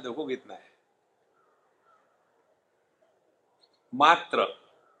आत्मविश्वास देखो कितना है। मात्र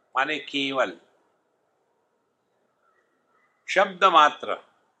माने केवल, शब्द मात्र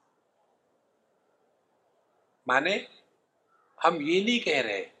माने हम ये नहीं कह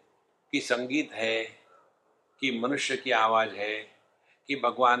रहे कि संगीत है, कि मनुष्य की आवाज है, कि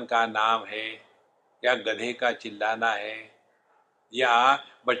भगवान का नाम है, या गधे का चिल्लाना है, या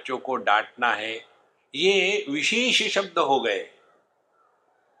बच्चों को डांटना है। ये विशेष शब्द हो गए,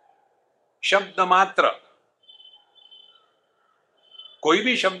 शब्द मात्र। कोई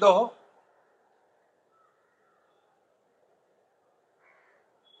भी शब्द हो,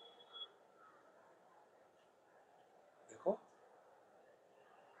 देखो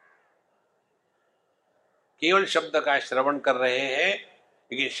केवल शब्द का श्रवण कर रहे हैं,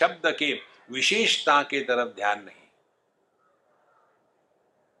 लेकिन शब्द के विशेषता के तरफ ध्यान नहीं।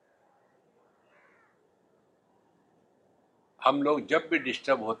 हम लोग जब भी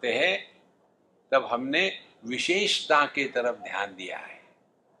डिस्टर्ब होते हैं तब हमने विशेषता के तरफ ध्यान दिया है।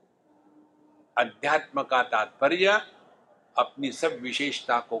 अध्यात्म का तात्पर्य अपनी सब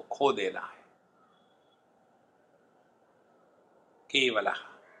विशेषता को खो देना है। केवल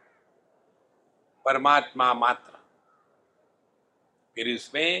परमात्मा मात्र, फिर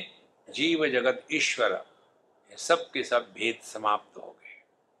इसमें जीव जगत ईश्वर, ये सब के सब भेद समाप्त हो गए।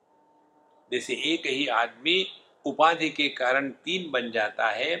 जैसे एक ही आदमी उपाधि के कारण 3 बन जाता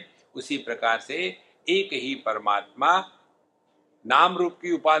है, उसी प्रकार से एक ही परमात्मा, नाम रूप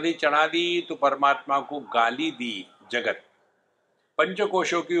की उपाधि चढ़ा दी तो परमात्मा को गाली दी जगत,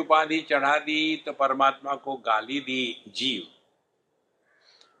 पंचकोशों की उपाधि चढ़ा दी तो परमात्मा को गाली दी जीव,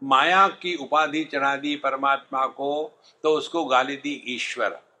 माया की उपाधि चढ़ा दी परमात्मा को तो उसको गाली दी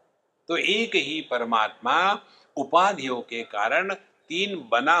ईश्वर। तो एक ही परमात्मा उपाधियों के कारण 3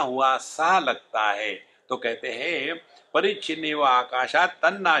 बना हुआ सा लगता है। तो कहते हैं परिच्छिन्न व आकाशात्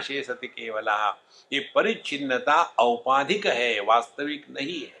तन्नाशे सति केवलः। ये परिच्छिन्नता औपाधिक है, वास्तविक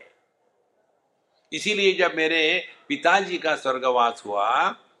नहीं है। इसीलिए जब मेरे पिताजी का स्वर्गवास हुआ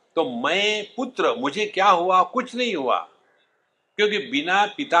तो मैं पुत्र, मुझे क्या हुआ? कुछ नहीं हुआ, क्योंकि बिना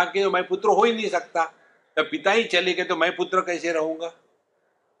पिता के तो मैं पुत्र हो ही नहीं सकता। तो पिता ही चले गए तो मैं पुत्र कैसे रहूंगा?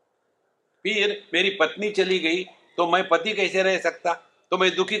 फिर मेरी पत्नी चली गई तो मैं पति कैसे रह सकता? तो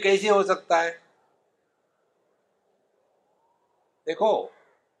मैं दुखी कैसे हो सकता है? देखो,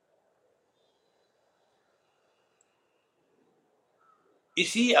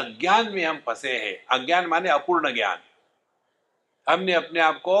 इसी अज्ञान में हम फंसे हैं। अज्ञान माने अपूर्ण ज्ञान। हमने अपने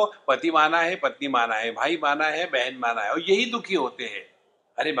आप को पति माना है, पत्नी माना है, भाई माना है, बहन माना है, और यही दुखी होते हैं।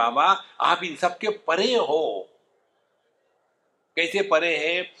 अरे बाबा, आप इन सब के परे हो। कैसे परे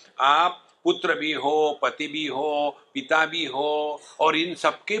है? आप पुत्र भी हो, पति भी हो, पिता भी हो, और इन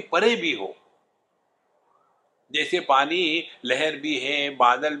सबके परे भी हो। जैसे पानी लहर भी है,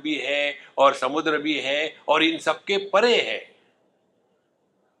 बादल भी है, और समुद्र भी है, और इन सबके परे है,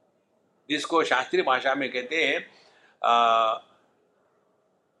 जिसको शास्त्रीय भाषा में कहते हैं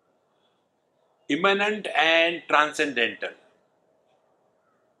इमनेंट एंड ट्रांसेंडेंटल।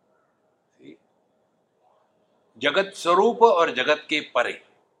 जगत स्वरूप और जगत के परे।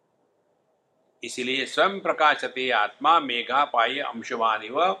 इसलिए स्वयं प्रकाशते आत्मा मेघा पाये अंशुमान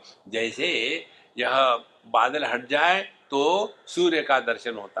इव। जैसे यह बादल हट जाए तो सूर्य का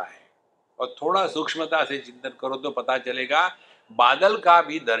दर्शन होता है, और थोड़ा सूक्ष्मता से चिंतन करो तो पता चलेगा बादल का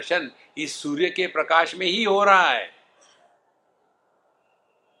भी दर्शन इस सूर्य के प्रकाश में ही हो रहा है।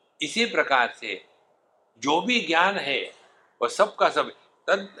 इसी प्रकार से जो भी ज्ञान है वह सबका सब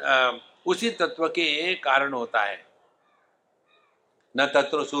उसी तत्व के कारण होता है। न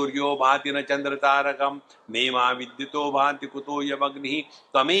तत्र सूर्यो भाति न चंद्र तारकम नेमा विद्युतो भाति कुतो यमग्नि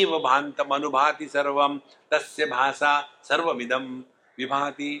तमेव भान्तम अनुभाति सर्वम तस्य भाषा सर्वमिदं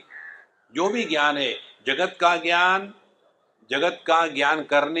विभाति। जो भी ज्ञान है, जगत का ज्ञान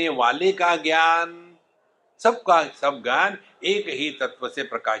करने वाले का ज्ञान, सबका सब ज्ञान एक ही तत्व से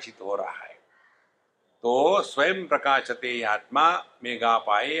प्रकाशित हो रहा है। तो स्वयं प्रकाशते आत्मा मेघा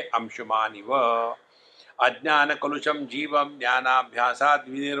पाये अंशुमान इव। अज्ञान कलुषम जीवम ज्ञानाभ्यासाद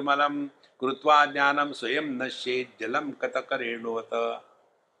विनिर्मलम कृत्वा ज्ञानम स्वयं नश्येत जलम कतकरेणुवत।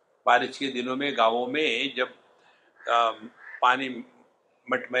 बारिश के दिनों में गांवों में जब पानी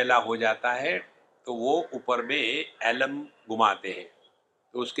मटमैला हो जाता है तो वो ऊपर में एलम घुमाते हैं,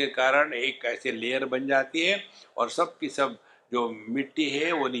 तो उसके कारण एक ऐसे लेयर बन जाती है और सब की सब जो मिट्टी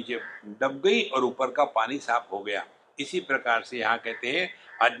है वो नीचे दब गई और ऊपर का पानी साफ हो गया। इसी प्रकार से यहाँ कहते हैं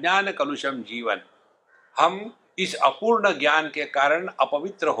अज्ञान कलुषम जीवन, हम इस अपूर्ण ज्ञान के कारण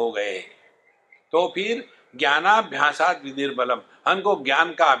अपवित्र हो गए। तो फिर ज्ञानाभ्यासात विनिर्बलम, हमको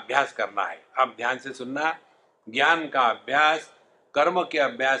ज्ञान का अभ्यास करना है। अब ध्यान से सुनना, ज्ञान का अभ्यास कर्म के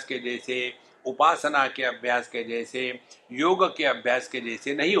अभ्यास के जैसे, उपासना के अभ्यास के जैसे, योग के अभ्यास के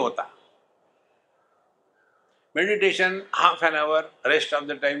जैसे नहीं होता। Meditation half an hour, rest of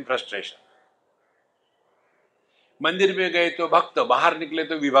the time frustration. मंदिर में गए तो भक्त, बाहर निकले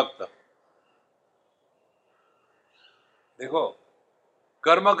तो विभक्त। देखो,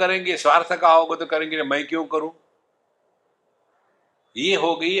 कर्म करेंगे स्वार्थ का होगा तो करेंगे, मैं क्यों करूं। ये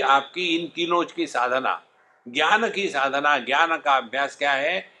हो गई आपकी इन तीनों की साधना। ज्ञान की साधना, ज्ञान का अभ्यास क्या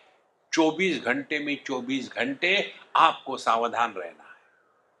है? 24 घंटे में 24 घंटे आपको सावधान रहना है।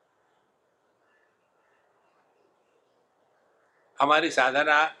 हमारी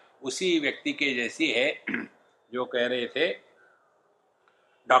साधना उसी व्यक्ति के जैसी है जो कह रहे थे,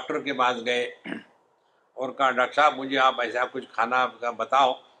 डॉक्टर के पास गए और कहा डॉक्टर साहब मुझे आप ऐसा कुछ खाना का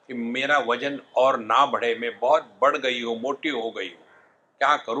बताओ कि मेरा वजन और ना बढ़े, मैं बहुत बढ़ गई हूँ, मोटी हो गई हूँ,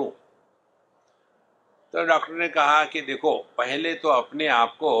 क्या करूं? तो डॉक्टर ने कहा कि देखो, पहले तो अपने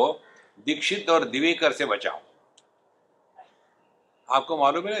आप को दीक्षित और दिवेकर से बचाओ। आपको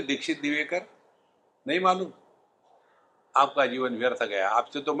मालूम है ना दीक्षित दिवेकर? नहीं मालूम? आपका जीवन व्यर्थ गया,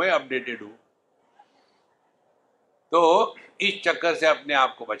 आपसे तो मैं अपडेटेड हूं। तो इस चक्कर से अपने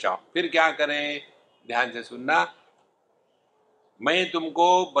आप को बचाओ। फिर क्या करें? ध्यान से सुनना, मैं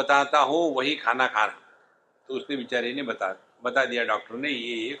तुमको बताता हूं वही खाना खाना। तो उसने बेचारे ने बता दिया डॉक्टर ने,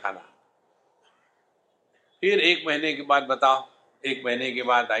 ये खाना। फिर 1 महीने के बाद बताओ, 1 महीने के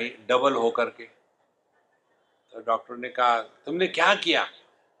बाद आई डबल होकर के। तो डॉक्टर ने कहा तुमने क्या किया?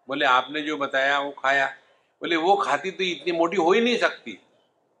 बोले आपने जो बताया वो खाया। बोले वो खाती तो इतनी मोटी हो ही नहीं सकती,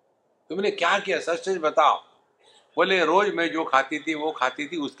 तुमने क्या किया, सच सच बताओ। बोले रोज मैं जो खाती थी वो खाती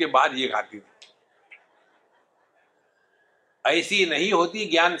थी, उसके बाद ये खाती थी। ऐसी नहीं होती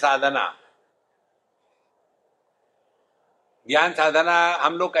ज्ञान साधना। ज्ञान साधना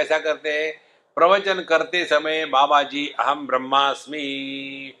हम लोग कैसा करते हैं? प्रवचन करते समय बाबा जी अहम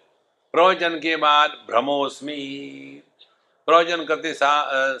ब्रह्मास्मि, प्रवचन के बाद ब्रह्मोस्मि, प्रवचन करते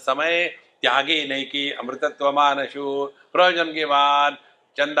समय त्यागे नहीं की अमृतत्व मानसु, प्रवचन के बाद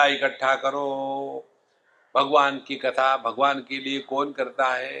चंदा इकट्ठा करो। भगवान की कथा भगवान के लिए कौन करता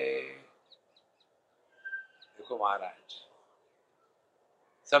है? देखो महाराज,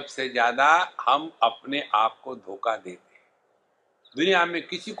 सबसे ज्यादा हम अपने आप को धोखा देते हैं, दुनिया में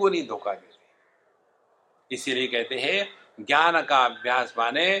किसी को नहीं धोखा देते। इसीलिए कहते हैं ज्ञान का अभ्यास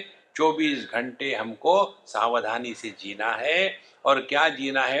माने 24 घंटे हमको सावधानी से जीना है। और क्या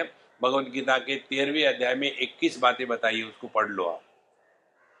जीना है? भगवत गीता के 13वें अध्याय में 21 बातें बताइए, उसको पढ़ लो आप।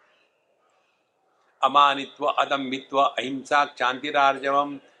 अमानित्व अदम्भित्व अहिंसा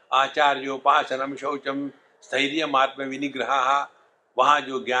क्षांतिरार्जवम आचार्योपासनम शौचम स्थैर्यम आत्म विनिग्रह। वहां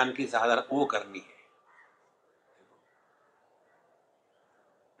जो ज्ञान की साधना वो करनी है।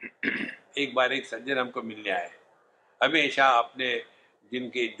 एक बार एक सज्जन हमको मिलने आए, हमेशा अपने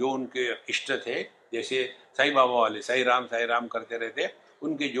जिनके जो उनके इष्ट थे, जैसे साईं बाबा वाले साई राम करते रहते,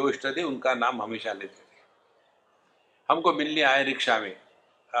 उनके जो इष्ट थे उनका नाम हमेशा लेते थे। हमको मिलने आए रिक्शा में,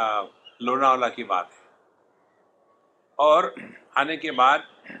 लोनावाला की बात है। और आने के बाद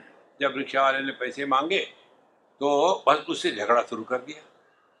जब रिक्शा वाले ने पैसे मांगे तो बस उससे झगड़ा शुरू कर दिया,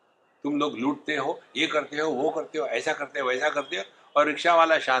 तुम लोग लूटते हो, ये करते हो, वो करते हो, ऐसा करते हो, वैसा करते हो। और रिक्शा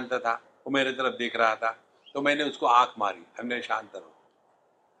वाला शांत था, वो मेरे तरफ देख रहा था, तो मैंने उसको आंख मारी, हमने शांत रहो।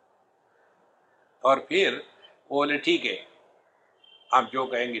 और फिर वो बोले ठीक है, आप जो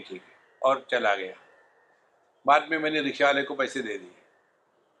कहेंगे ठीक है, और चला गया। बाद में मैंने रिक्शा वाले को पैसे दे दिए।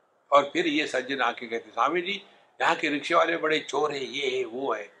 और फिर ये सज्जन आके कहते स्वामी जी यहाँ के रिक्शे वाले बड़े चोर है, ये है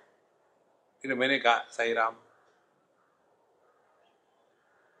वो है। फिर मैंने कहा साईं राम,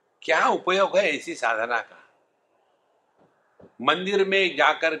 क्या उपयोग है ऐसी साधना का? मंदिर में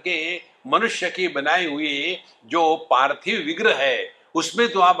जाकर के मनुष्य की बनाई हुई जो पार्थिव विग्रह है उसमें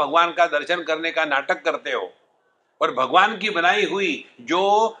तो आप भगवान का दर्शन करने का नाटक करते हो, और भगवान की बनाई हुई जो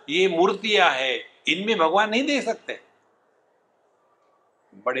ये मूर्तियां हैं इनमें भगवान नहीं देख सकते।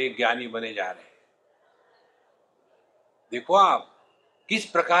 बड़े ज्ञानी बने जा रहे हैं। देखो आप किस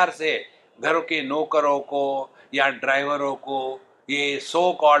प्रकार से घर के नौकरों को या ड्राइवरों को ये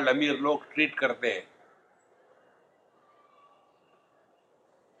सो कॉल्ड अमीर लोग ट्रीट करते हैं।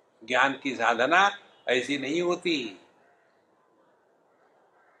 ज्ञान की साधना ऐसी नहीं होती।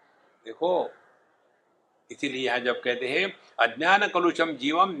 देखो, इसीलिए यहां जब कहते हैं अज्ञान कलुषम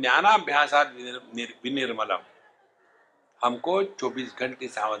जीवम ज्ञानाभ्यासात् विनिर्मलम, हमको 24 घंटे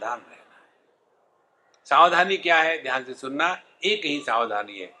सावधान रहना है। सावधानी क्या है? ध्यान से सुनना। एक ही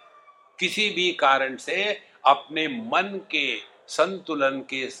सावधानी है, किसी भी कारण से अपने मन के संतुलन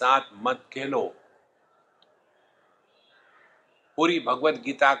के साथ मत खेलो। पूरी भगवत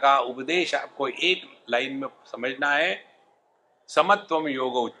गीता का उपदेश आपको एक लाइन में समझना है, समत्वम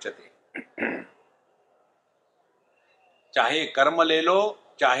योग उच्यते। चाहे कर्म ले लो,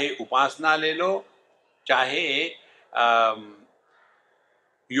 चाहे उपासना ले लो, चाहे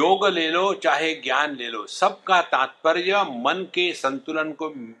योग ले लो, चाहे ज्ञान ले लो, सबका तात्पर्य मन के संतुलन को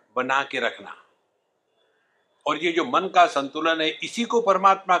बना के रखना। और ये जो मन का संतुलन है, इसी को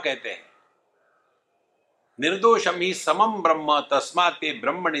परमात्मा कहते हैं। निर्दोषम ही समम ब्रह्म तस्मात् ते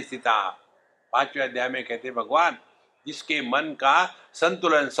ब्रह्मणि स्थिता। 5वें अध्याय में कहते भगवान, जिसके मन का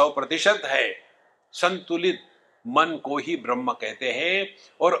संतुलन 100% है, संतुलित मन को ही ब्रह्म कहते हैं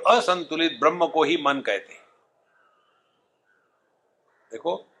और असंतुलित ब्रह्म को ही मन कहते हैं।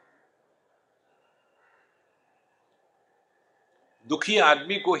 देखो, दुखी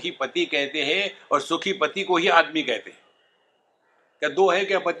आदमी को ही पति कहते हैं और सुखी पति को ही आदमी कहते हैं। क्या दो है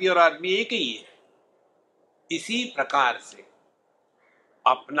क्या? पति और आदमी एक ही है। इसी प्रकार से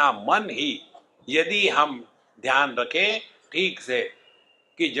अपना मन ही यदि हम ध्यान रखें ठीक से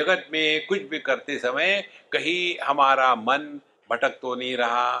कि जगत में कुछ भी करते समय कहीं हमारा मन भटक तो नहीं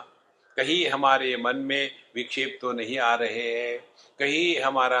रहा, कहीं हमारे मन में विक्षेप तो नहीं आ रहे हैं, कहीं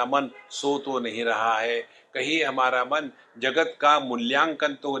हमारा मन सो तो नहीं रहा है, कहीं हमारा मन जगत का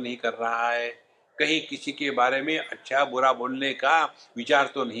मूल्यांकन तो नहीं कर रहा है, कहीं किसी के बारे में अच्छा बुरा बोलने का विचार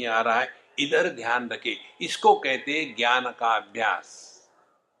तो नहीं आ रहा है। इधर ध्यान रखे, इसको कहते हैं ज्ञान का अभ्यास।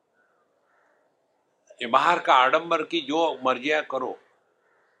 ये बाहर का आडंबर की जो मर्जियां करो,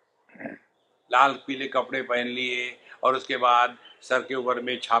 लाल पीले कपड़े पहन लिए और उसके बाद सर के ऊपर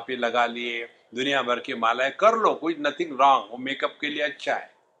में छापे लगा लिए, दुनिया भर की मालाएं कर लो, कोई नथिंग रॉन्ग, वो मेकअप के लिए अच्छा है।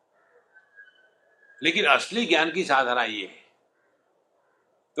 लेकिन असली ज्ञान की साधना ये है।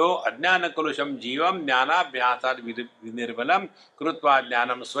 तो अज्ञान कलुषम जीवम ज्ञानाभ्यासात् विनिर्मलम कृत्वा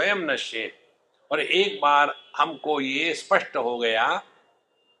ज्ञानम स्वयं नश्येत्। और एक बार हमको ये स्पष्ट हो गया,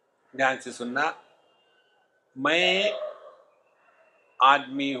 ध्यान से सुनना, मैं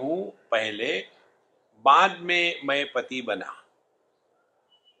आदमी हूं पहले, बाद में मैं पति बना।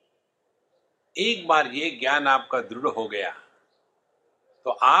 एक बार ये ज्ञान आपका दृढ़ हो गया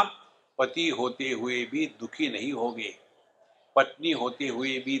तो आप पति होते हुए भी दुखी नहीं होगे, पत्नी होते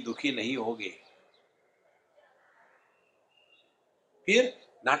हुए भी दुखी नहीं होगे। फिर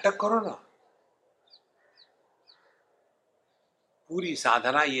नाटक करो ना। पूरी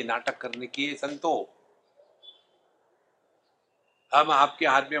साधना ये नाटक करने की है संतो। हम आपके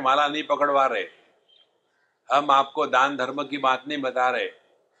हाथ में माला नहीं पकड़वा रहे, हम आपको दान धर्म की बात नहीं बता रहे,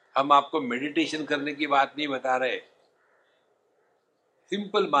 हम आपको मेडिटेशन करने की बात नहीं बता रहे,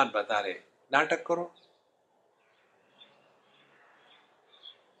 सिंपल बात बता रहे, नाटक करो।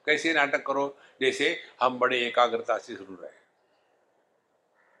 कैसे नाटक करो? जैसे हम बड़े एकाग्रता से सुन रहे हैं,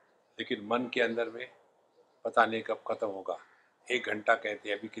 लेकिन मन के अंदर में पता नहीं कब खत्म होगा। 1 घंटा कहते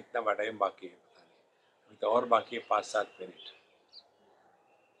हैं, अभी कितना टाइम बाकी है पता नहीं, अभी तो और बाकी है 5-7 मिनट।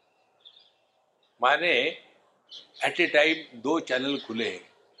 माने एट ए टाइम 2 चैनल खुले हैं,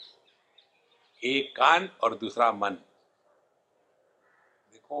 एक कान और दूसरा मन।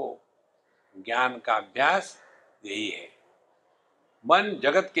 देखो, ज्ञान का अभ्यास यही है। मन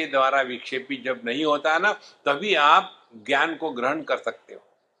जगत के द्वारा विक्षेपित जब नहीं होता ना, तभी आप ज्ञान को ग्रहण कर सकते हो।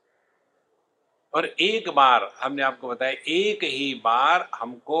 और एक बार हमने आपको बताया, एक ही बार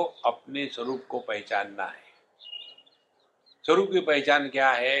हमको अपने स्वरूप को पहचानना है। स्वरूप की पहचान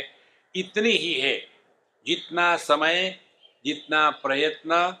क्या है? इतनी ही है जितना समय, जितना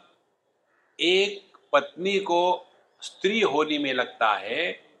प्रयत्न एक पत्नी को स्त्री होने में लगता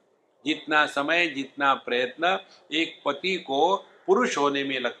है, जितना समय जितना प्रयत्न एक पति को पुरुष होने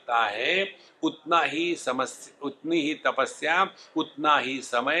में लगता है, उतना ही समस्या, उतनी ही तपस्या, उतना ही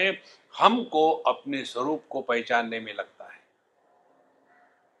समय हमको अपने स्वरूप को पहचानने में लगता है।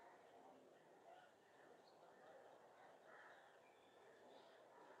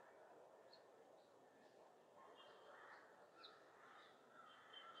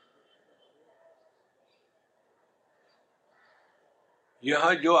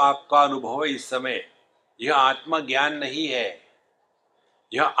 यह जो आपका अनुभव है इस समय, यह आत्मज्ञान नहीं है,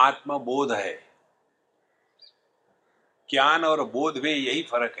 यह आत्मबोध है। ज्ञान और बोध में यही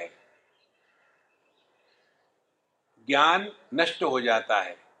फर्क है। ज्ञान नष्ट हो जाता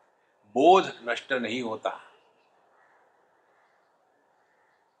है, बोध नष्ट नहीं होता।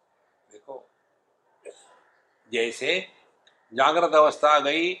 देखो, जैसे जागृत अवस्था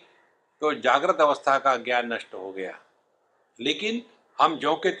गई तो जागृत अवस्था का ज्ञान नष्ट हो गया, लेकिन हम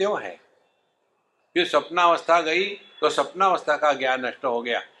ज्यों के त्यों हैं। फिर स्वप्नावस्था गई तो स्वप्नावस्था का ज्ञान नष्ट हो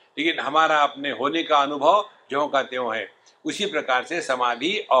गया, लेकिन हमारा अपने होने का अनुभव ज्यों का त्यों है। उसी प्रकार से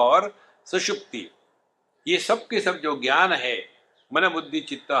समाधि और सुषुप्ति, ये सब के सब जो ज्ञान है, मन बुद्धि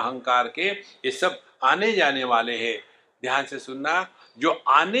चित्त अहंकार के, ये सब आने जाने वाले हैं। ध्यान से सुनना, जो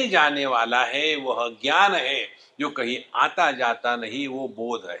आने जाने वाला है वह ज्ञान है, जो कहीं आता जाता नहीं वो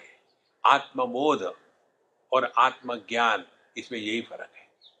बोध है। आत्मबोध और आत्मज्ञान, इसमें यही फर्क है।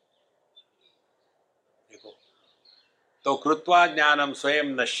 देखो, तो कृत्वा ज्ञानम स्वयं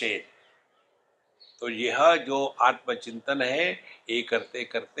नश्येत, तो यह जो आत्मचिंतन है, ये करते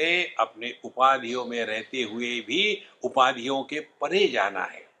करते अपने उपाधियों में रहते हुए भी उपाधियों के परे जाना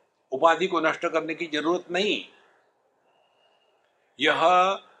है। उपाधि को नष्ट करने की जरूरत नहीं। यह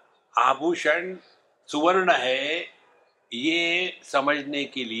आभूषण सुवर्ण है, ये समझने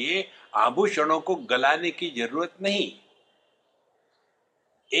के लिए आभूषणों को गलाने की जरूरत नहीं।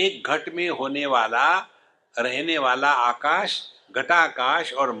 एक घट में होने वाला, रहने वाला आकाश,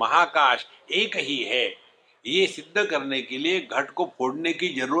 घटाकाश और महाकाश एक ही है, ये सिद्ध करने के लिए घट को फोड़ने की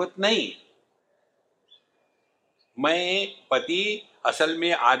जरूरत नहीं। मैं पति असल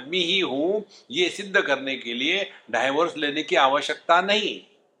में आदमी ही हूं, ये सिद्ध करने के लिए डाइवोर्स लेने की आवश्यकता नहीं।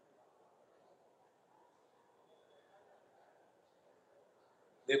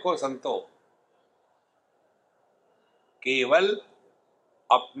 देखो संतो, केवल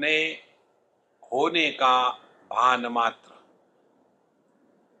अपने होने का भान मात्र,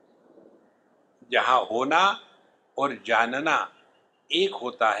 जहां होना और जानना एक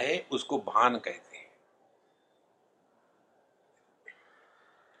होता है, उसको भान कहते हैं।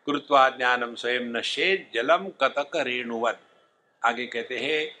 कृत्वा ज्ञानम स्वयं नश्येत जलम कतक रेणुवत। आगे कहते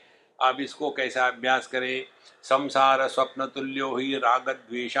हैं, अब इसको कैसा अभ्यास करें। संसार स्वप्न तुल्यो ही राग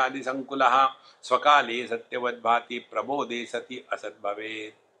द्वेषादि संकुलः स्वकाले सत्यवद भाति प्रबोधे सति असत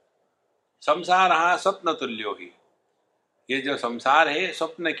भवेत्। संसार स्वप्न तुल्यो ही, ये जो संसार है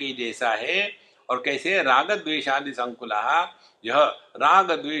स्वप्न के जैसा है। और कैसे, राग द्वेषादि संकुलः, यह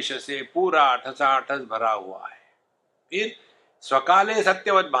राग द्वेष से पूरा ठसाठस भरा हुआ है। फिर स्वकाले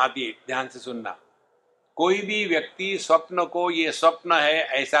सत्यवत भाति, ध्यान से सुनना, कोई भी व्यक्ति स्वप्न को ये स्वप्न है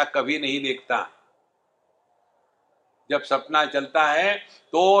ऐसा कभी नहीं देखता। जब सपना चलता है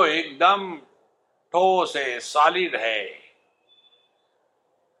तो एकदम ठोस है, सॉलिड है।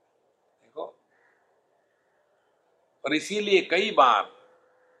 देखो, और इसीलिए कई बार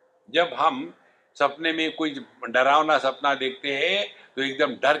जब हम सपने में कोई डरावना सपना देखते हैं तो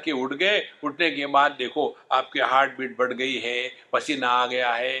एकदम डर के उठ गए, उठने के बाद देखो आपकी हार्ट बीट बढ़ गई है, पसीना आ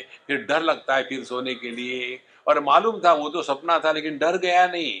गया है, फिर डर लगता है फिर सोने के लिए। और मालूम था वो तो सपना था, लेकिन डर गया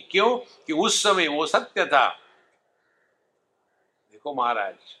नहीं। क्यों? कि उस समय वो सत्य था। देखो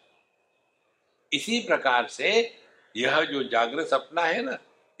महाराज, इसी प्रकार से यह जो जागृत सपना है ना,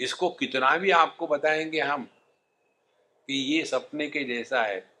 इसको कितना भी आपको बताएंगे हम कि ये सपने के जैसा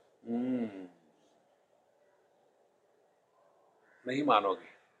है, नहीं मानोगे।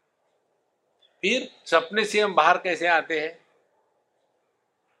 फिर सपने से हम बाहर कैसे आते हैं?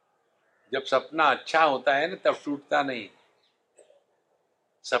 जब सपना अच्छा होता है ना, तब टूटता नहीं।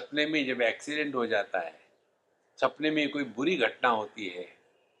 सपने में जब एक्सीडेंट हो जाता है, सपने में कोई बुरी घटना होती है,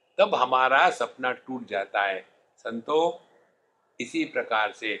 तब हमारा सपना टूट जाता है। संतो, इसी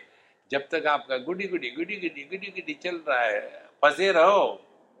प्रकार से जब तक आपका गुडी गुडी गुडी गुडी गुडी गुडी चल रहा है, फंसे रहो।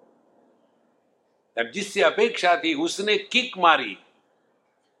 तब जिससे अपेक्षा थी उसने किक मारी,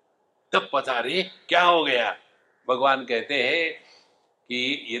 तब पता रे क्या हो गया। भगवान कहते हैं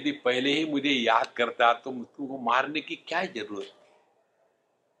कि यदि पहले ही मुझे याद करता तो तुमको मारने की क्या जरूरत।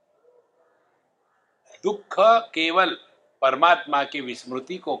 दुख केवल परमात्मा की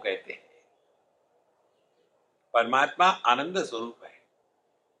विस्मृति को कहते हैं। परमात्मा आनंद स्वरूप है,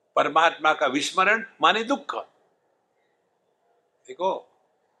 परमात्मा का विस्मरण माने दुख। देखो,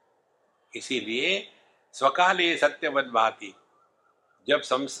 इसीलिए स्वकाले सत्यवद भाति, जब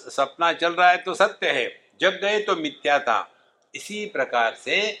सपना चल रहा है तो सत्य है, जग गए तो मिथ्या था। इसी प्रकार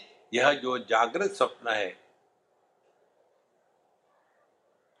से यह जो जागृत स्वप्न है,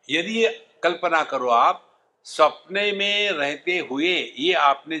 यदि कल्पना करो आप, सपने में रहते हुए ये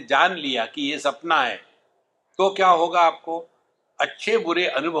आपने जान लिया कि ये सपना है, तो क्या होगा आपको? अच्छे बुरे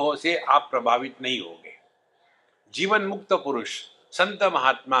अनुभवों से आप प्रभावित नहीं होंगे। जीवन मुक्त पुरुष संत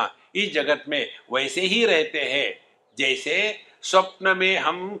महात्मा इस जगत में वैसे ही रहते हैं जैसे स्वप्न में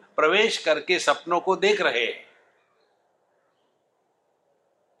हम प्रवेश करके सपनों को देख रहे हैं।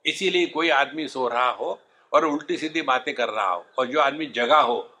 इसीलिए कोई आदमी सो रहा हो और उल्टी सीधी बातें कर रहा हो और जो आदमी जगा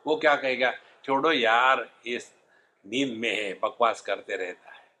हो वो क्या कहेगा, छोड़ो यार ये नींद में है, बकवास करते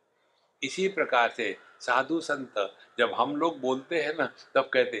रहता है। इसी प्रकार से साधु संत जब हम लोग बोलते हैं ना तब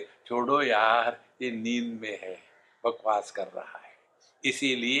कहते छोड़ो यार ये नींद में है, बकवास कर रहा है।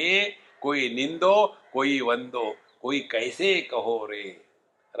 इसीलिए कोई निंदो कोई वंदो, कोई कैसे कहो रे,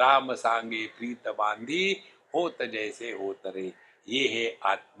 राम सांगे प्रीत बांधी, होत जैसे होत रे। ये है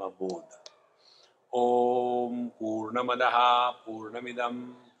आत्मबोध। ओम पूर्णमदः पूर्णमिदं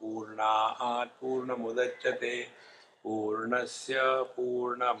पूर्णात् पूर्णमुदच्यते पूर्णस्य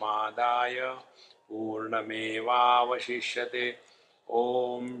पूर्णमादाय पूर्णमेवावशिष्यते।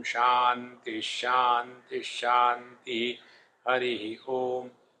 ओम शांति शांति शांति। हरि ओम।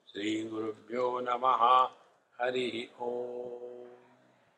 श्री गुरुभ्यो नमः। हरि ओम।